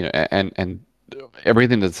 and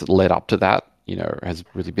everything that's led up to that, has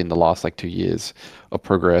really been the last like 2 years of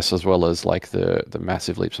progress, as well as like the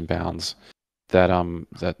massive leaps and bounds that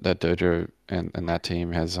that Dojo and that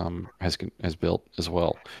team has built as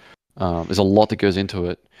well. There's a lot that goes into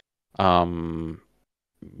it, and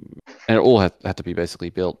it all had to be basically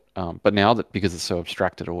built. But now that, because it's so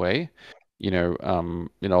abstracted away, a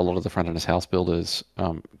lot of the front end house builders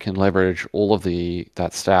can leverage all of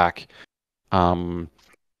that stack to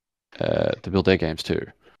build their games too.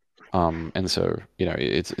 And so,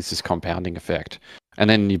 it's this compounding effect. And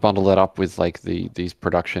then you bundle that up with like these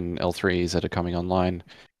production L3s that are coming online.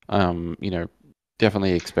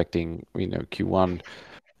 Definitely expecting, Q1.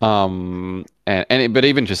 But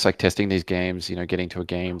even just like testing these games, getting to a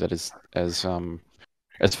game that is as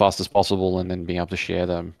fast as possible, and then being able to share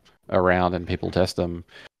them around and people test them,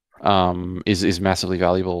 is massively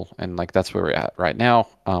valuable. And like that's where we're at right now.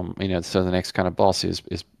 So the next kind of boss is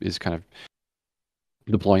kind of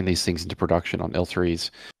deploying these things into production on L3s,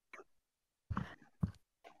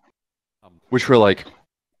 which we're like,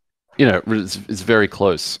 it's very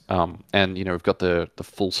close. And we've got the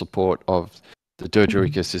full support of the Dojo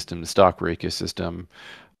ecosystem, the Starkware ecosystem,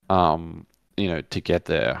 to get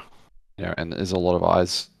there. And there's a lot of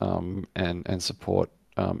eyes and support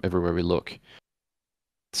everywhere we look.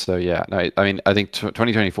 So yeah, no, I mean, I think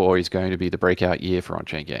 2024 is going to be the breakout year for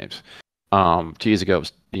on-chain games. 2 years ago,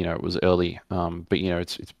 it was early, but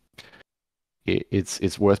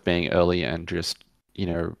it's worth being early and just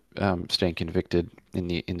staying convicted in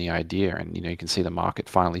the idea, and you can see the market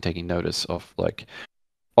finally taking notice of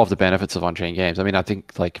the benefits of on-chain games. I mean, I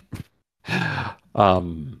think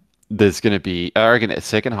there's going to be, I reckon, the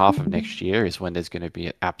second half of next year is when there's going to be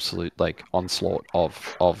an absolute onslaught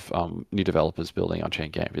of new developers building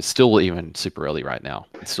on-chain games. It's still even super early right now.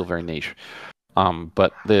 It's still very niche.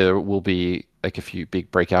 But there will be a few big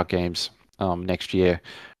breakout games next year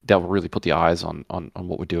that will really put the eyes on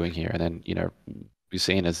what we're doing here, and then we're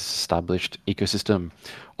seeing as established ecosystem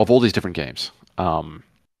of all these different games, and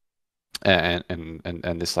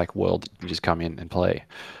this world you just come in and play.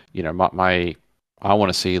 I want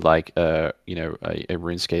to see a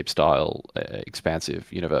RuneScape style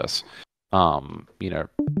expansive universe, and we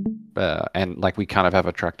kind of have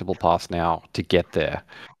a tractable path now to get there.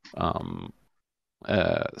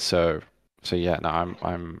 So yeah, no,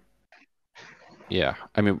 yeah.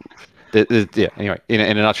 I mean, yeah. Anyway, in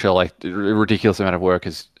a nutshell, a ridiculous amount of work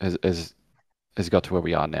has got to where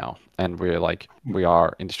we are now, and we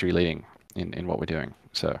are industry leading in what we're doing.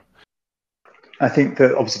 So, I think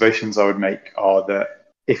the observations I would make are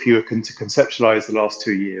that if you were to conceptualize the last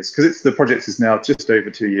 2 years, because the project is now just over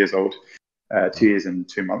 2 years old, 2 years and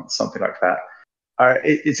 2 months, something like that.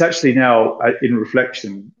 It's actually now, in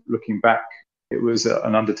reflection, looking back, it was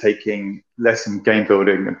an undertaking less in game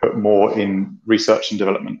building, but more in research and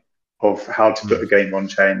development of how to put a game on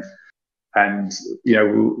chain. And,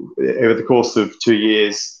 over the course of 2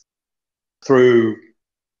 years, through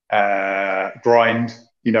grind,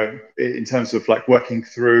 in terms of working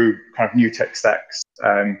through kind of new tech stacks,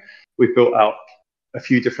 we've built out a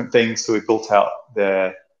few different things. So we built out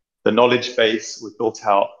the knowledge base, we built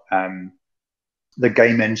out the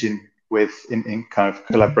game engine in kind of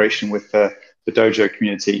collaboration with the Dojo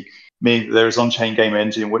community, meaning there is on-chain game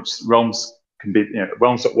engine, which Realms can be,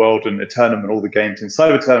 Realms.World and Eternum and all the games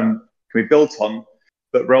inside of Eternum can be built on,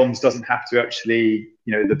 but Realms doesn't have to actually,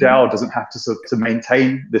 the DAO doesn't have to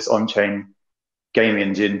maintain this on-chain game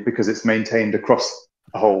engine, because it's maintained across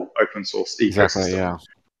the whole open source ecosystem. Exactly, yeah.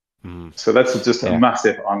 Mm. So that's just a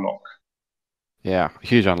massive unlock. Yeah,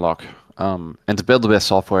 huge unlock. And to build the best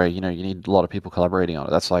software, you need a lot of people collaborating on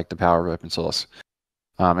it. That's the power of open source.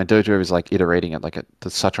 And Dojo is iterating it at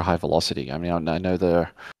such a high velocity. I mean, I know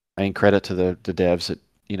credit to the devs that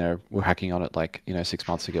were hacking on it 6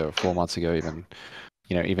 months ago, 4 months ago, even.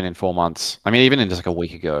 Even in 4 months. I mean, even in just a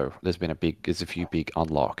week ago, there's a few big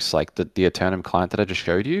unlocks. The Eternum client that I just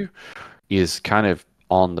showed you is kind of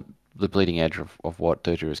on the bleeding edge of what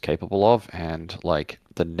Dojo is capable of, and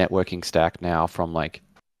the networking stack now from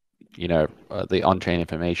the on-chain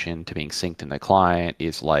information to being synced in the client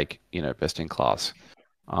is best in class,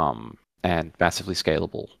 and massively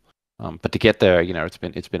scalable. But to get there,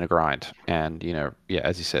 it's been a grind, and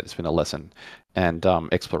as you said, it's been a lesson and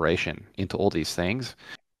exploration into all these things.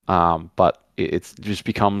 But it just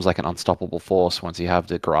becomes an unstoppable force once you have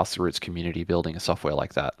the grassroots community building a software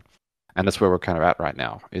like that. And that's where we're kind of at right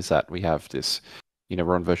now, is that we have this,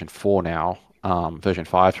 we're on version 4 now. Version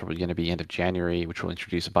 5 is probably going to be end of January, which will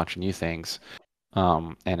introduce a bunch of new things.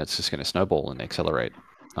 And it's just going to snowball and accelerate.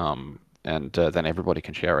 and then everybody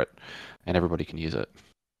can share it, and everybody can use it.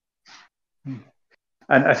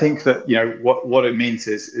 And I think that what it means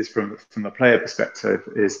is from the player perspective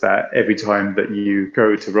is that every time that you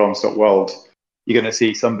go to Realms.World, you're going to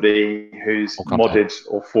see somebody who's modded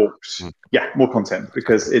or forked, more content,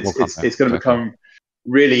 because it's going to become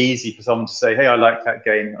really easy for someone to say, hey, I like that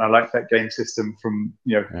game, and I like that game system from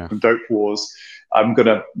from Dope Wars. I'm going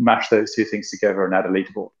to mash those two things together and add a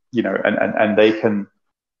leaderboard, and they can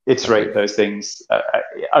iterate those things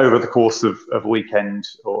over the course of a weekend,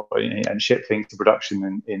 and ship things to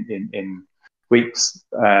production in weeks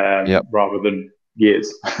rather than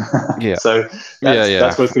years. So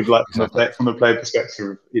that's what's good, like from the player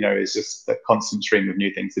perspective. Is just a constant stream of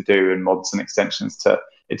new things to do and mods and extensions to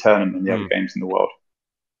Eternum and the other games in the world.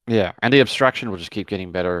 Yeah, and the abstraction will just keep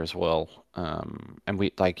getting better as well. And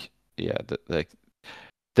we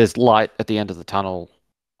there's light at the end of the tunnel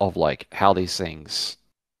of like how these things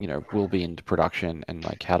will be into production, and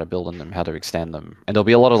like how to build on them, how to extend them. And there'll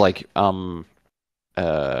be a lot of like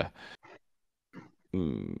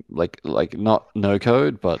not no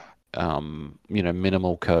code, but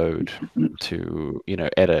minimal code to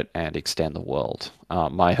edit and extend the world.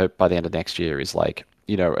 My hope by the end of next year is like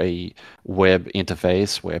a web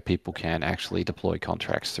interface where people can actually deploy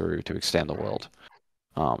contracts through to extend the world.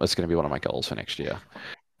 It's going to be one of my goals for next year,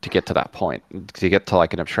 to get to that point, to get to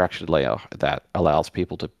like an abstraction layer that allows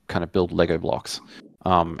people to kind of build Lego blocks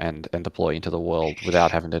and deploy into the world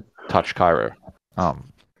without having to touch Cairo.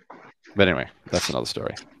 But anyway, that's another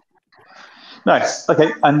story. Nice.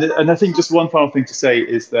 Okay, and I think just one final thing to say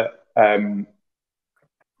is that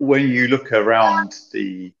when you look around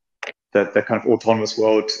the kind of autonomous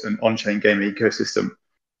world and on-chain game ecosystem,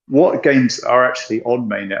 what games are actually on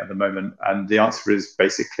mainnet at the moment? And the answer is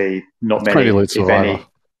basically not many, if any.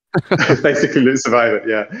 Basically, Loot Survivor,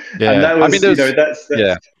 yeah. And that was,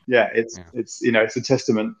 it's a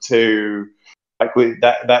testament to like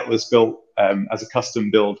that was built as a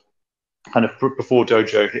custom build, kind of before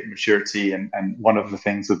Dojo hit maturity, and one of the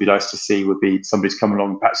things would be nice to see would be somebody to come along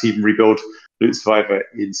and perhaps even rebuild Loot Survivor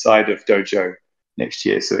inside of Dojo next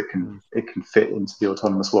year, so it can fit into the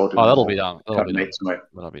autonomous world. That'll be done.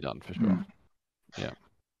 That'll be done for sure. Yeah.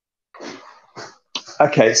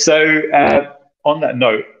 Okay, so on that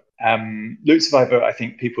note, Loot Survivor, I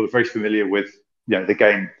think people are very familiar with the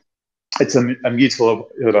game. It's a immutable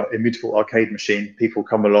arcade machine. People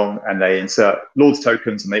come along and they insert Lords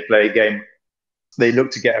tokens and they play a game. They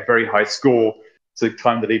look to get a very high score to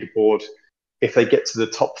climb the leaderboard. If they get to the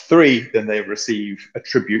top 3, then they receive a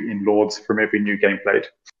tribute in Lords from every new game played.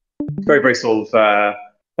 Very, very sort of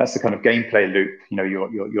that's the kind of gameplay loop.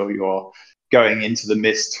 You're going into the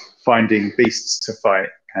mist, finding beasts to fight,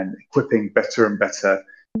 and equipping better and better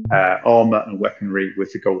armor and weaponry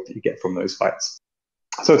with the gold that you get from those fights.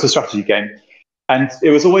 So it's a strategy game, and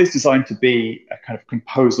it was always designed to be a kind of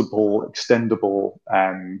composable, extendable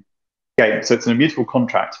game. So it's an immutable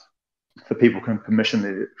contract that people can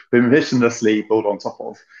permissionlessly build on top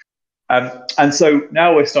of. And so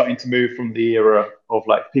now we're starting to move from the era of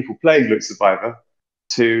like people playing Loot Survivor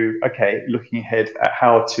to looking ahead at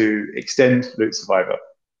how to extend Loot Survivor.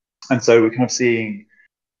 And so we're kind of seeing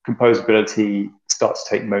composability start to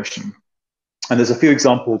take motion. And there's a few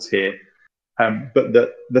examples here. But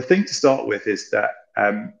the thing to start with is that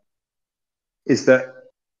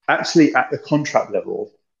actually at the contract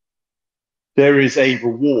level, there is a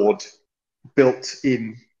reward built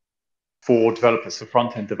in for developers, for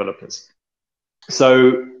front-end developers.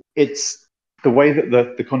 So it's the way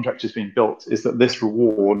that the contract has been built is that this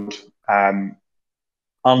reward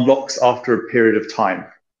unlocks after a period of time.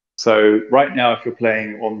 So right now, if you're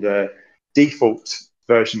playing on the default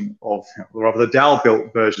version of, or rather the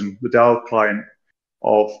DAO-built version, the DAO client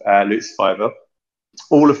of Loot Survivor,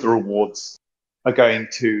 all of the rewards are going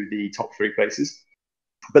to the top 3 places.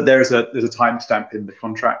 But there's a timestamp in the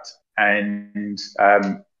contract, and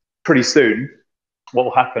pretty soon, what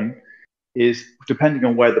will happen is, depending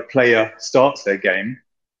on where the player starts their game,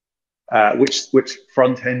 which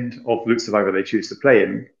front end of Loot Survivor they choose to play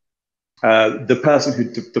in, the person who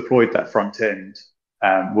deployed that front end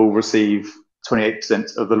will receive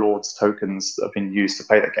 28% of the Lord's tokens that have been used to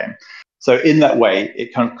play that game. So in that way,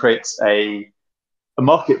 it kind of creates a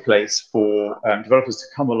marketplace for developers to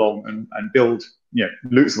come along and build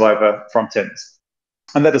Loot Survivor front ends.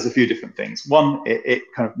 And that does a few different things. One, it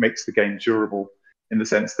kind of makes the game durable in the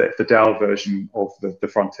sense that if the DAO version of the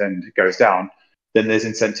front end goes down, then there's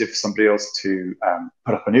incentive for somebody else to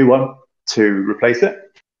put up a new one to replace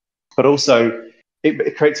it. But also,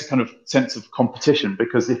 it creates a kind of sense of competition,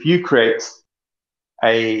 because if you create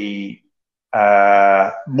a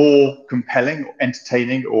more compelling, or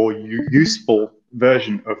entertaining, or useful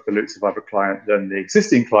version of the Loot Survivor client than the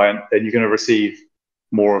existing client, then you're going to receive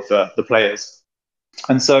more of the players.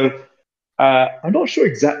 And so I'm not sure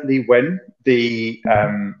exactly when the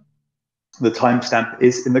timestamp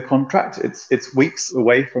is in the contract. It's weeks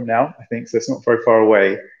away from now, I think, so it's not very far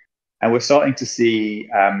away. And we're starting to see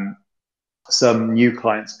some new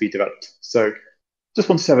clients be developed. So just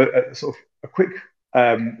wanted to have a sort of a quick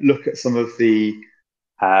look at some of the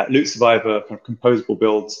Loot Survivor kind of composable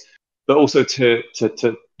builds, but also to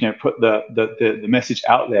put the message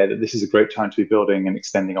out there that this is a great time to be building and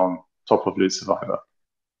extending on top of Loot Survivor.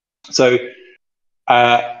 So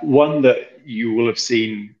one that you will have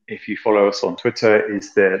seen if you follow us on Twitter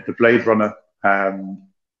is the Blade Runner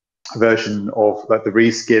version of like the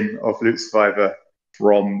reskin of Loot Survivor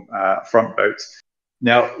from Front Boat.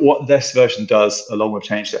 Now, what this version does, along with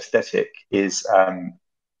changed aesthetic, is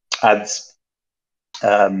adds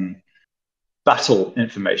battle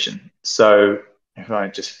information. So if I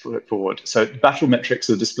just flip forward, so battle metrics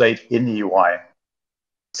are displayed in the UI.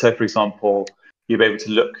 So, for example, you'll be able to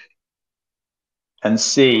look and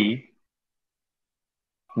see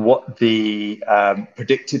what the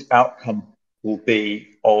predicted outcome will be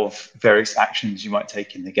of various actions you might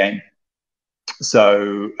take in the game.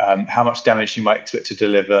 So how much damage you might expect to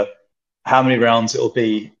deliver, how many rounds it'll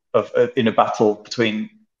be in a battle between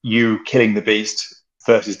you killing the beast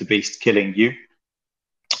versus the beast killing you.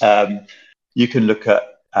 You can look at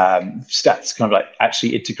stats kind of like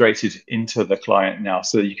actually integrated into the client now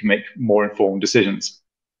so that you can make more informed decisions.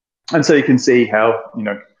 And so you can see how,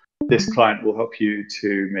 this client will help you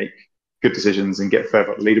to make good decisions and get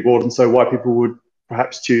further up the leaderboard. And so why people would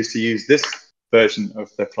perhaps choose to use this version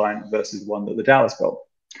of the client versus one that the DAO has built.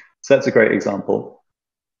 So that's a great example.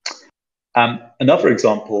 Another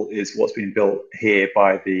example is what's been built here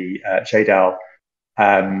by the JDAO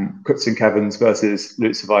Crypts and Caverns versus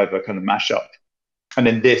Loot Survivor kind of mashup. And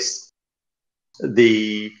in this,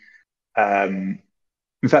 in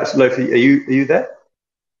fact, Lofi, are you there?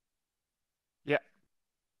 Yeah.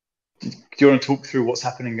 Do you want to talk through what's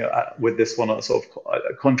happening with this one at a sort of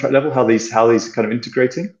contract level? How these are kind of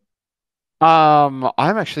integrating? I'm not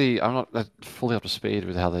fully up to speed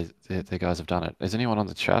with how the guys have done it. Is anyone on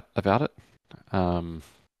the chat about it? But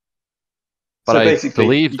so I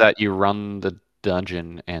believe that you run the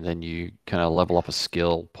dungeon and then you kind of level up a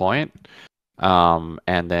skill point,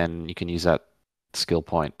 and then you can use that skill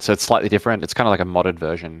point. So it's slightly different. It's kind of like a modded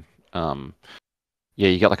version. Yeah,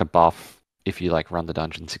 you get like a buff if you like run the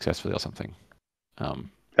dungeon successfully or something.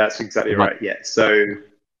 That's exactly right. Yeah. So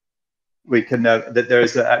we can that there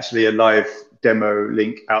is actually a live demo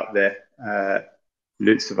link out there,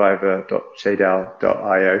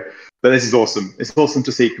 lootsurvivor.jDAO.io. But this is awesome. It's awesome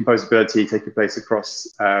to see composability taking place across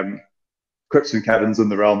Crypts and Caverns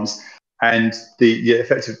and the Realms, and the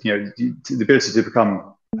effective, the ability to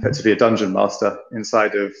become effectively a dungeon master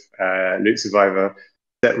inside of Loot Survivor,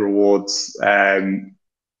 set rewards, and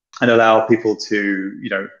allow people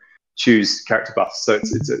to choose character buffs. So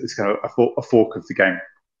it's kind of a fork of the game.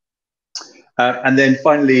 And then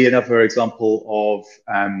finally, another example of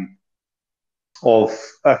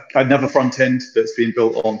another front end that's been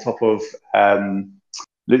built on top of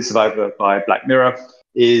Loot Survivor by Black Mirror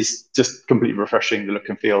is just completely refreshing the look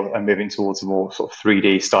and feel and moving towards a more sort of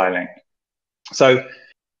 3D styling. So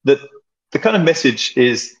the kind of message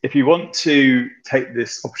is, if you want to take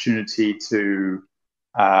this opportunity to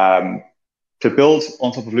build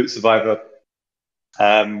on top of Loot Survivor,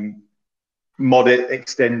 mod it,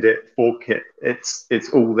 extend it, fork it, it's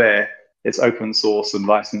all there. It's open source and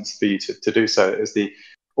licensed for you to do so. It's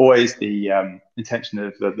always the intention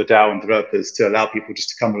of the DAO and developers to allow people just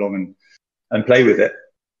to come along and play with it.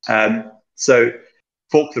 So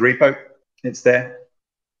fork the repo, it's there.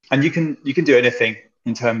 And you can do anything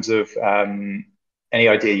in terms of any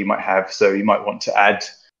idea you might have. So you might want to add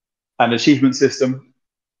an achievement system.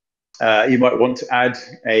 You might want to add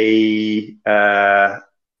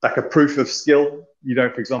like a proof of skill.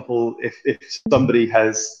 For example, if somebody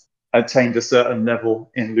has attained a certain level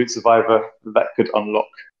in Loot Survivor, that could unlock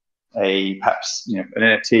perhaps an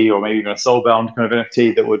NFT or maybe even a soulbound kind of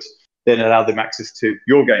NFT that would then allow them access to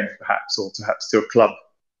your game, perhaps, or perhaps to a club.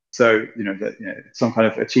 So some kind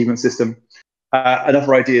of achievement system.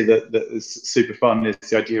 Another idea that is super fun is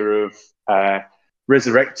the idea of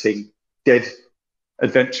resurrecting dead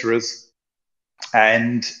adventurers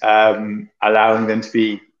and allowing them to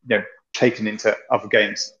be taken into other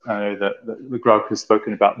games. I know that the Grug has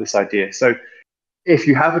spoken about this idea. So if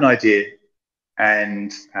you have an idea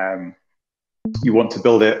and you want to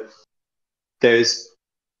build it, there's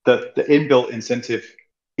the inbuilt incentive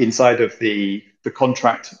inside of the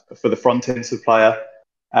contract for the front end supplier.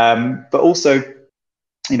 But also,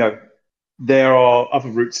 there are other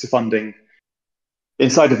routes to funding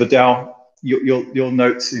inside of the DAO. You'll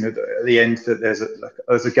note, at the end that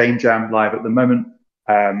there's a game jam live at the moment.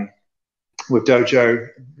 With Dojo,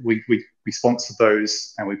 we sponsor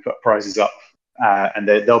those and we put prizes up, and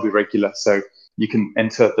they'll be regular. So you can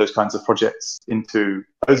enter those kinds of projects into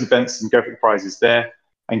those events and go for the prizes there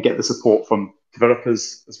and get the support from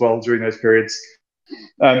developers as well during those periods.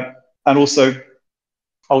 And also,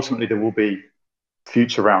 ultimately, there will be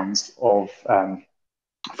future rounds of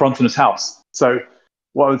Frontinus House. So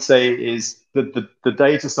what I would say is that the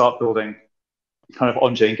day to start building kind of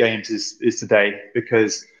on-chain games is today,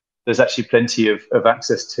 because there's actually plenty of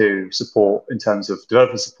access to support in terms of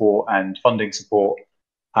developer support and funding support.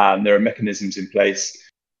 There are mechanisms in place.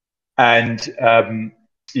 And,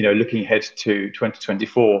 looking ahead to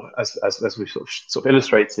 2024, as we sort of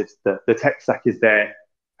illustrated, the tech stack is there.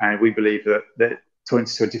 And we believe that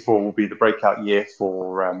 2024 will be the breakout year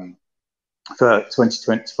for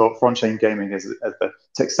 2020 for on-chain gaming as the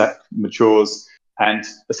tech stack matures, and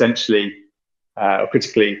essentially,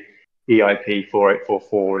 critically, EIP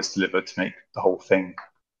 4844 is delivered to make the whole thing,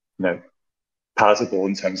 palatable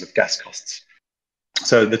in terms of gas costs.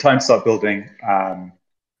 So the time to start building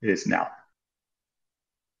is now.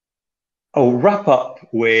 I'll wrap up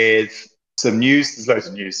with some news. There's loads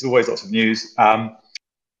of news. There's always lots of news.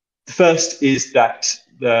 The first is that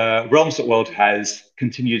the Realms.World has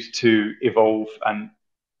continued to evolve, and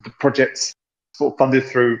the projects sort of funded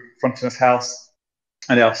through Frontinus House,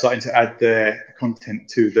 and they are starting to add their content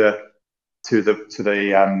to the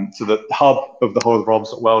hub of the whole of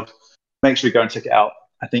Realms.World. Make sure you go and check it out.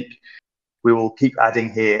 I think we will keep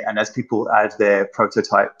adding here, and as people add their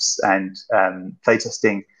prototypes and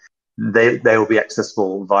playtesting, they will be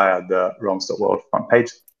accessible via the Realms.World front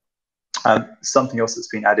page. Something else that's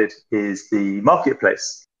been added is the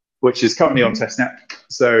marketplace, which is currently on testnet.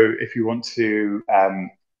 So if you want to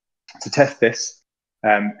test this,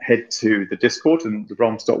 head to the Discord and the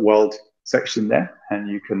Realms.World section there, and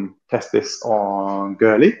you can test this on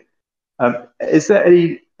Gurley. Is there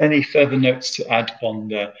any further notes to add on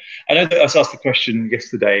the? I know that I was asked the question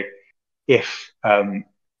yesterday if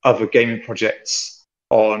other gaming projects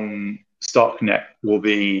on Starknet will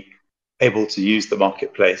be able to use the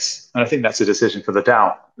marketplace, and I think that's a decision for the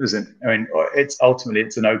DAO, isn't it? I mean,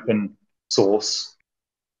 it's an open source,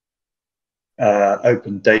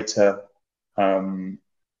 open data.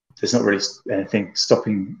 There's not really anything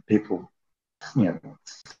stopping people,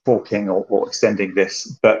 forking or extending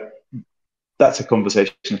this, but that's a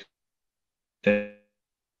conversation that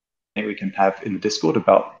we can have in the Discord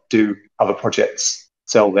about, do other projects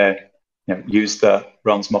sell their, use the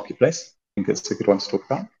Realms marketplace? I think it's a good one to talk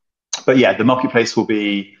about. But yeah, the marketplace will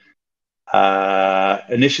be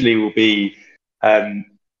initially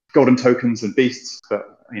golden tokens and beasts,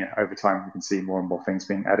 but over time we can see more and more things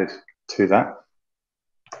being added to that.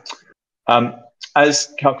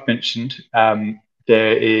 As Calc mentioned,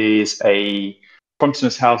 there is a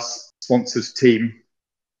Frontinus House sponsored team,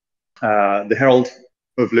 the Herald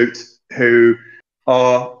of Loot, who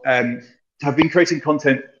have been creating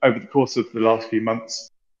content over the course of the last few months.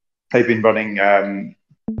 They've been running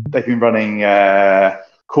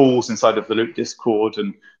calls inside of the Loot Discord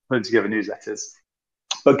and putting together newsletters.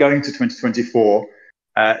 But going to 2024,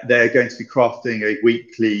 they're going to be crafting a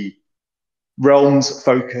weekly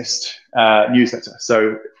Realms-focused newsletter.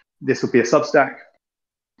 So this will be a Substack.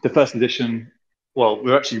 The first edition, well,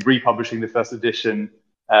 we're actually republishing the first edition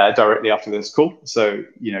directly after this call. So,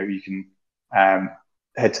 you can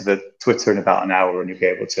head to the Twitter in about an hour and you'll be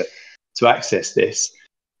able to access this.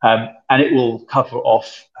 And it will cover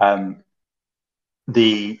off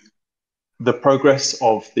the progress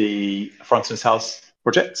of the Frontinus House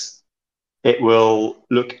projects. It will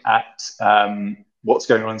look at what's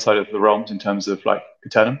going on inside of the Realms in terms of like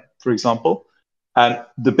Eternum, for example, and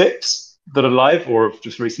the bits that are live or have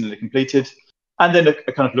just recently completed, and then a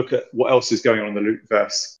kind of look at what else is going on in the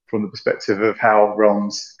Lootverse from the perspective of how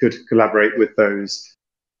Realms could collaborate with those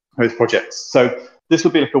projects. So this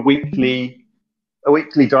will be like a weekly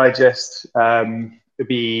digest. It'll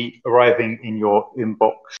be arriving in your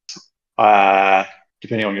inbox,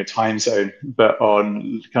 depending on your time zone, but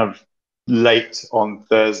on kind of late on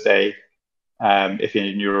Thursday, if you're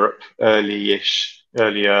in Europe, earlier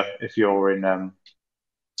if you're in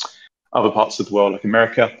other parts of the world like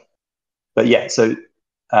America. But yeah, so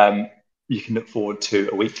you can look forward to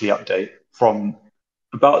a weekly update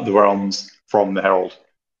about the Realms from the Herald.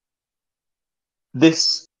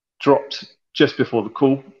 This dropped just before the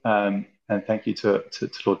call, and thank you to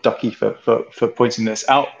Lord Ducky for pointing this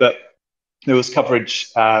out. But there was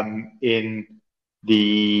coverage in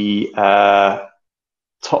the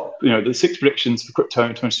top, the 6 predictions for crypto in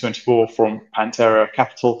 2024 from Pantera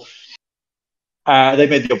Capital. They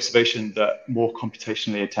made the observation that more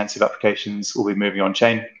computationally intensive applications will be moving on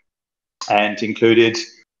chain, and included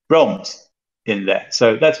Realms in there.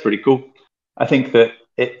 So that's pretty cool. I think that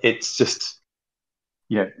it's just,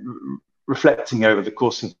 reflecting over the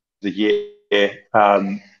course of the year,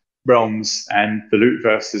 Realms and the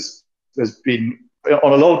Lootverse has been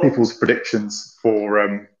on a lot of people's predictions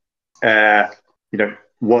for,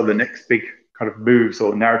 what are the next big kind of moves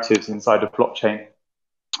or narratives inside of blockchain,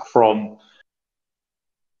 from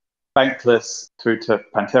Bankless through to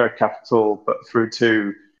Pantera Capital, but through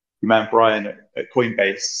to man Brian at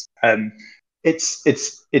Coinbase.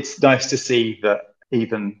 It's nice to see that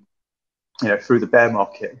even through the bear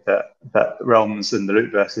market, that Realms and the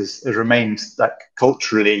Lootverse has remained like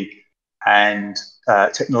culturally and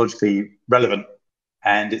technologically relevant,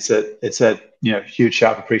 and it's a huge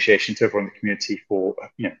shout of appreciation to everyone in the community for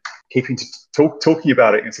keeping talking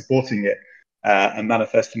about it and supporting it and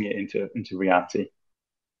manifesting it into reality.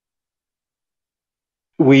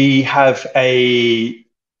 We have a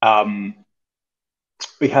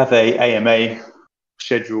AMA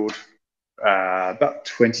scheduled about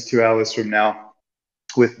 22 hours from now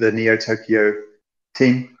with the Neo Tokyo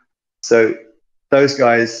team. So those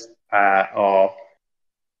guys are,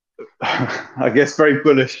 I guess, very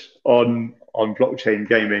bullish on blockchain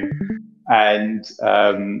gaming, and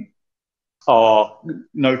are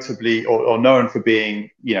notably or known for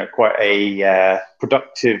being quite a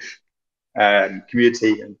productive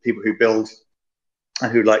community, and people who build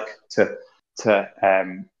and who like to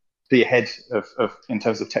be ahead of in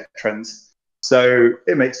terms of tech trends. So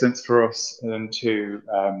it makes sense for us to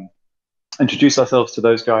introduce ourselves to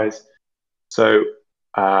those guys. So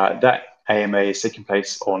that AMA is taking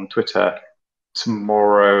place on Twitter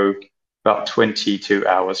tomorrow, about 22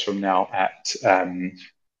 hours from now at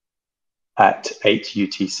 8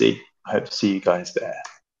 UTC. I hope to see you guys there.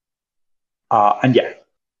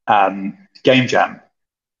 Game Jam.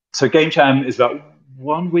 So Game Jam is about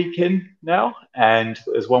 1 week in now, and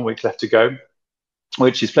there's 1 week left to go,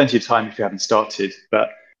 which is plenty of time if you haven't started. But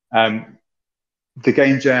the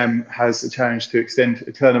Game Jam has a challenge to extend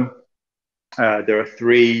Eternum. There are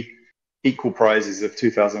 3 equal prizes of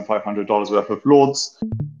 $2,500 worth of Lords,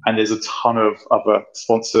 and there's a ton of other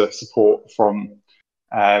sponsor support from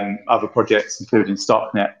other projects, including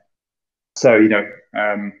Starknet. So,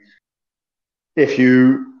 if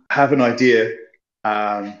you have an idea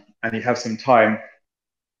and you have some time,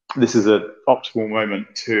 this is an optimal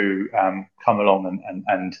moment to come along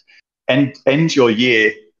and end your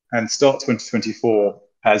year and start 2024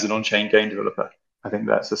 as an on-chain game developer. I think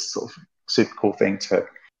that's a sort of super cool thing to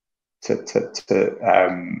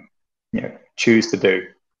choose to do.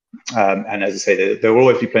 And as I say, there will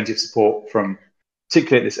always be plenty of support from,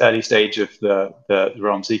 particularly at this early stage of the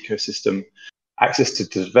Realms ecosystem, access to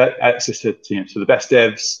the best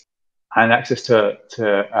devs, and access to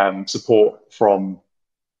support from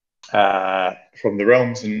the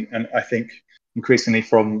Realms, and I think increasingly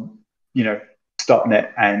from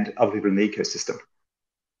Starknet and other people in the ecosystem.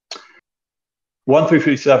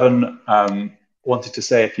 1337 wanted to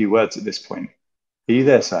say a few words at this point. Are you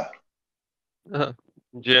there, sir?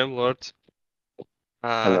 GM Lord.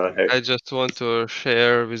 Hello. I just want to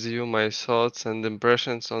share with you my thoughts and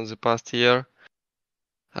impressions on the past year.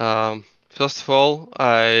 First of all,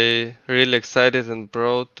 I really excited and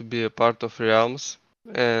proud to be a part of Realms,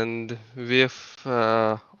 and we've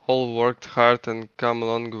all worked hard and come a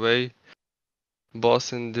long way,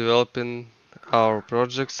 both in developing our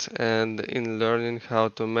projects and in learning how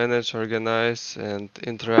to manage, organize, and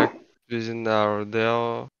interact within our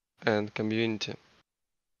DAO and community.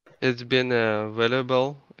 It's been a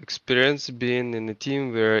valuable experience being in a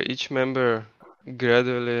team where each member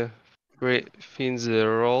gradually finds their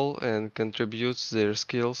role and contributes their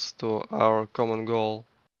skills to our common goal.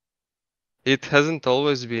 It hasn't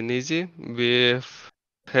always been easy. We've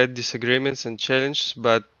had disagreements and challenges,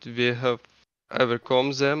 but we have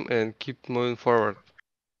overcome them and keep moving forward.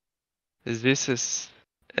 This is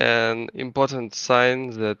an important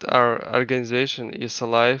sign that our organization is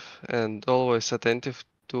alive and always attentive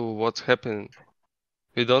to what's happening.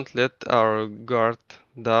 We don't let our guard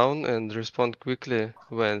down and respond quickly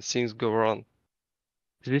when things go wrong.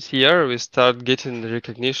 This year we start getting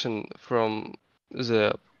recognition from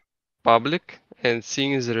the public and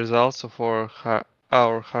seeing the results of our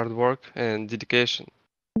hard work and dedication.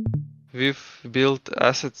 We've built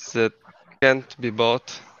assets that can't be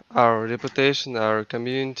bought, our reputation, our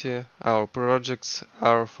community, our projects,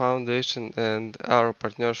 our foundation, and our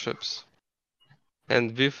partnerships.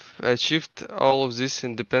 And we've achieved all of this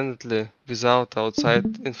independently without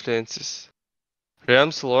outside influences.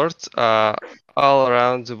 Realms.World are all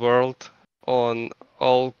around the world on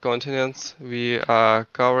all continents. We are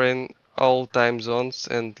covering all time zones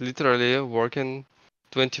and literally working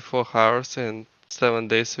 24 hours and 7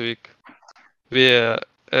 days a week. We are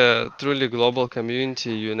a truly global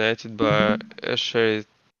community united by a shared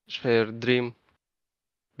dream.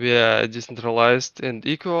 We are decentralized and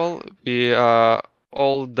equal. We are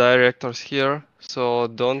all directors here, so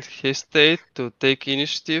don't hesitate to take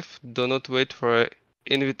initiative. Do not wait for an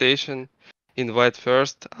invitation. Invite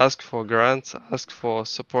first, ask for grants, ask for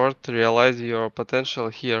support, realize your potential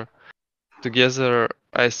here. Together,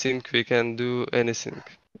 I think we can do anything.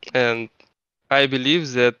 And I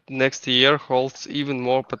believe that next year holds even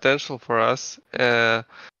more potential for us.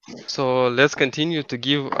 So let's continue to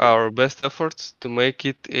give our best efforts to make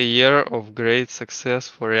it a year of great success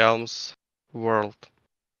for Realms.World.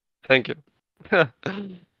 Thank you.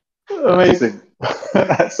 Amazing.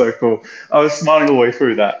 That's so cool. I was smiling all the way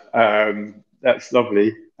through that. That's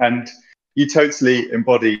lovely. And you totally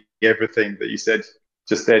embody everything that you said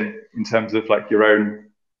just then in terms of like your own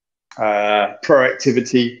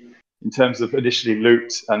proactivity, in terms of initially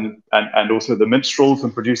Loot and also the minstrels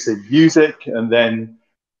and producing music, and then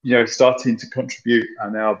starting to contribute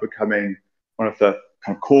and now becoming one of the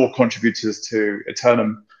kind of core contributors to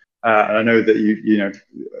Eternum. And I know that you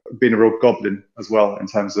been a real goblin as well in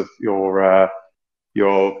terms of your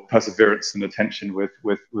perseverance and attention with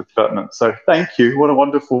development. So thank you. What a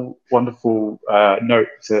wonderful note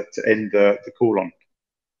to end the call on.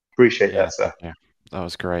 Appreciate that, sir. Yeah, that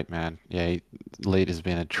was great, man. Yeah, Lead has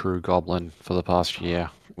been a true goblin for the past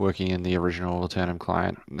year, working in the original Eternum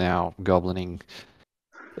client, now goblining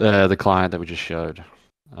the client that we just showed.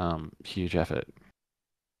 Huge effort.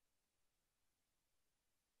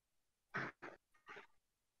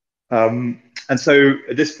 And so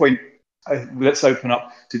at this point, let's open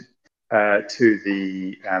up to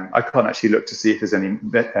the. I can't actually look to see if there's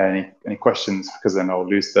any questions because then I'll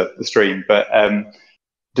lose the stream. But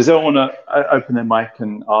does anyone want to open their mic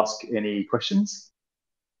and ask any questions?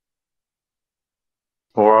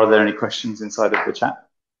 Or are there any questions inside of the chat?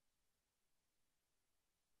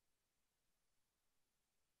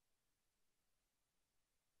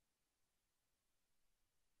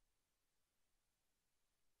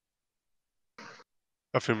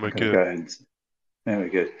 I think we're good. Go ahead. Very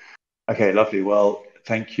good. Okay, lovely. Well,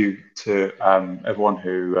 thank you to everyone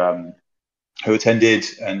who attended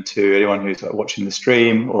and to anyone who's watching the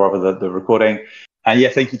stream or rather the recording. And yeah,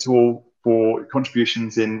 thank you to all for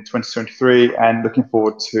contributions in 2023 and looking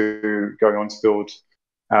forward to going on to build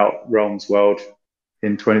out Realms.World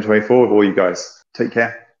in 2024 with all you guys. Take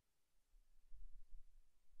care.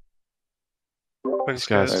 Thanks,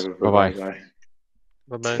 guys. Bye-bye.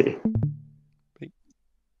 Bye bye.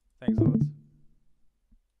 Thanks a lot.